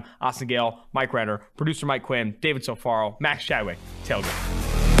next time, Austin Gale, Mike Renner, producer Mike Quinn, David Sofaro, Max Chadwick, Tailgate.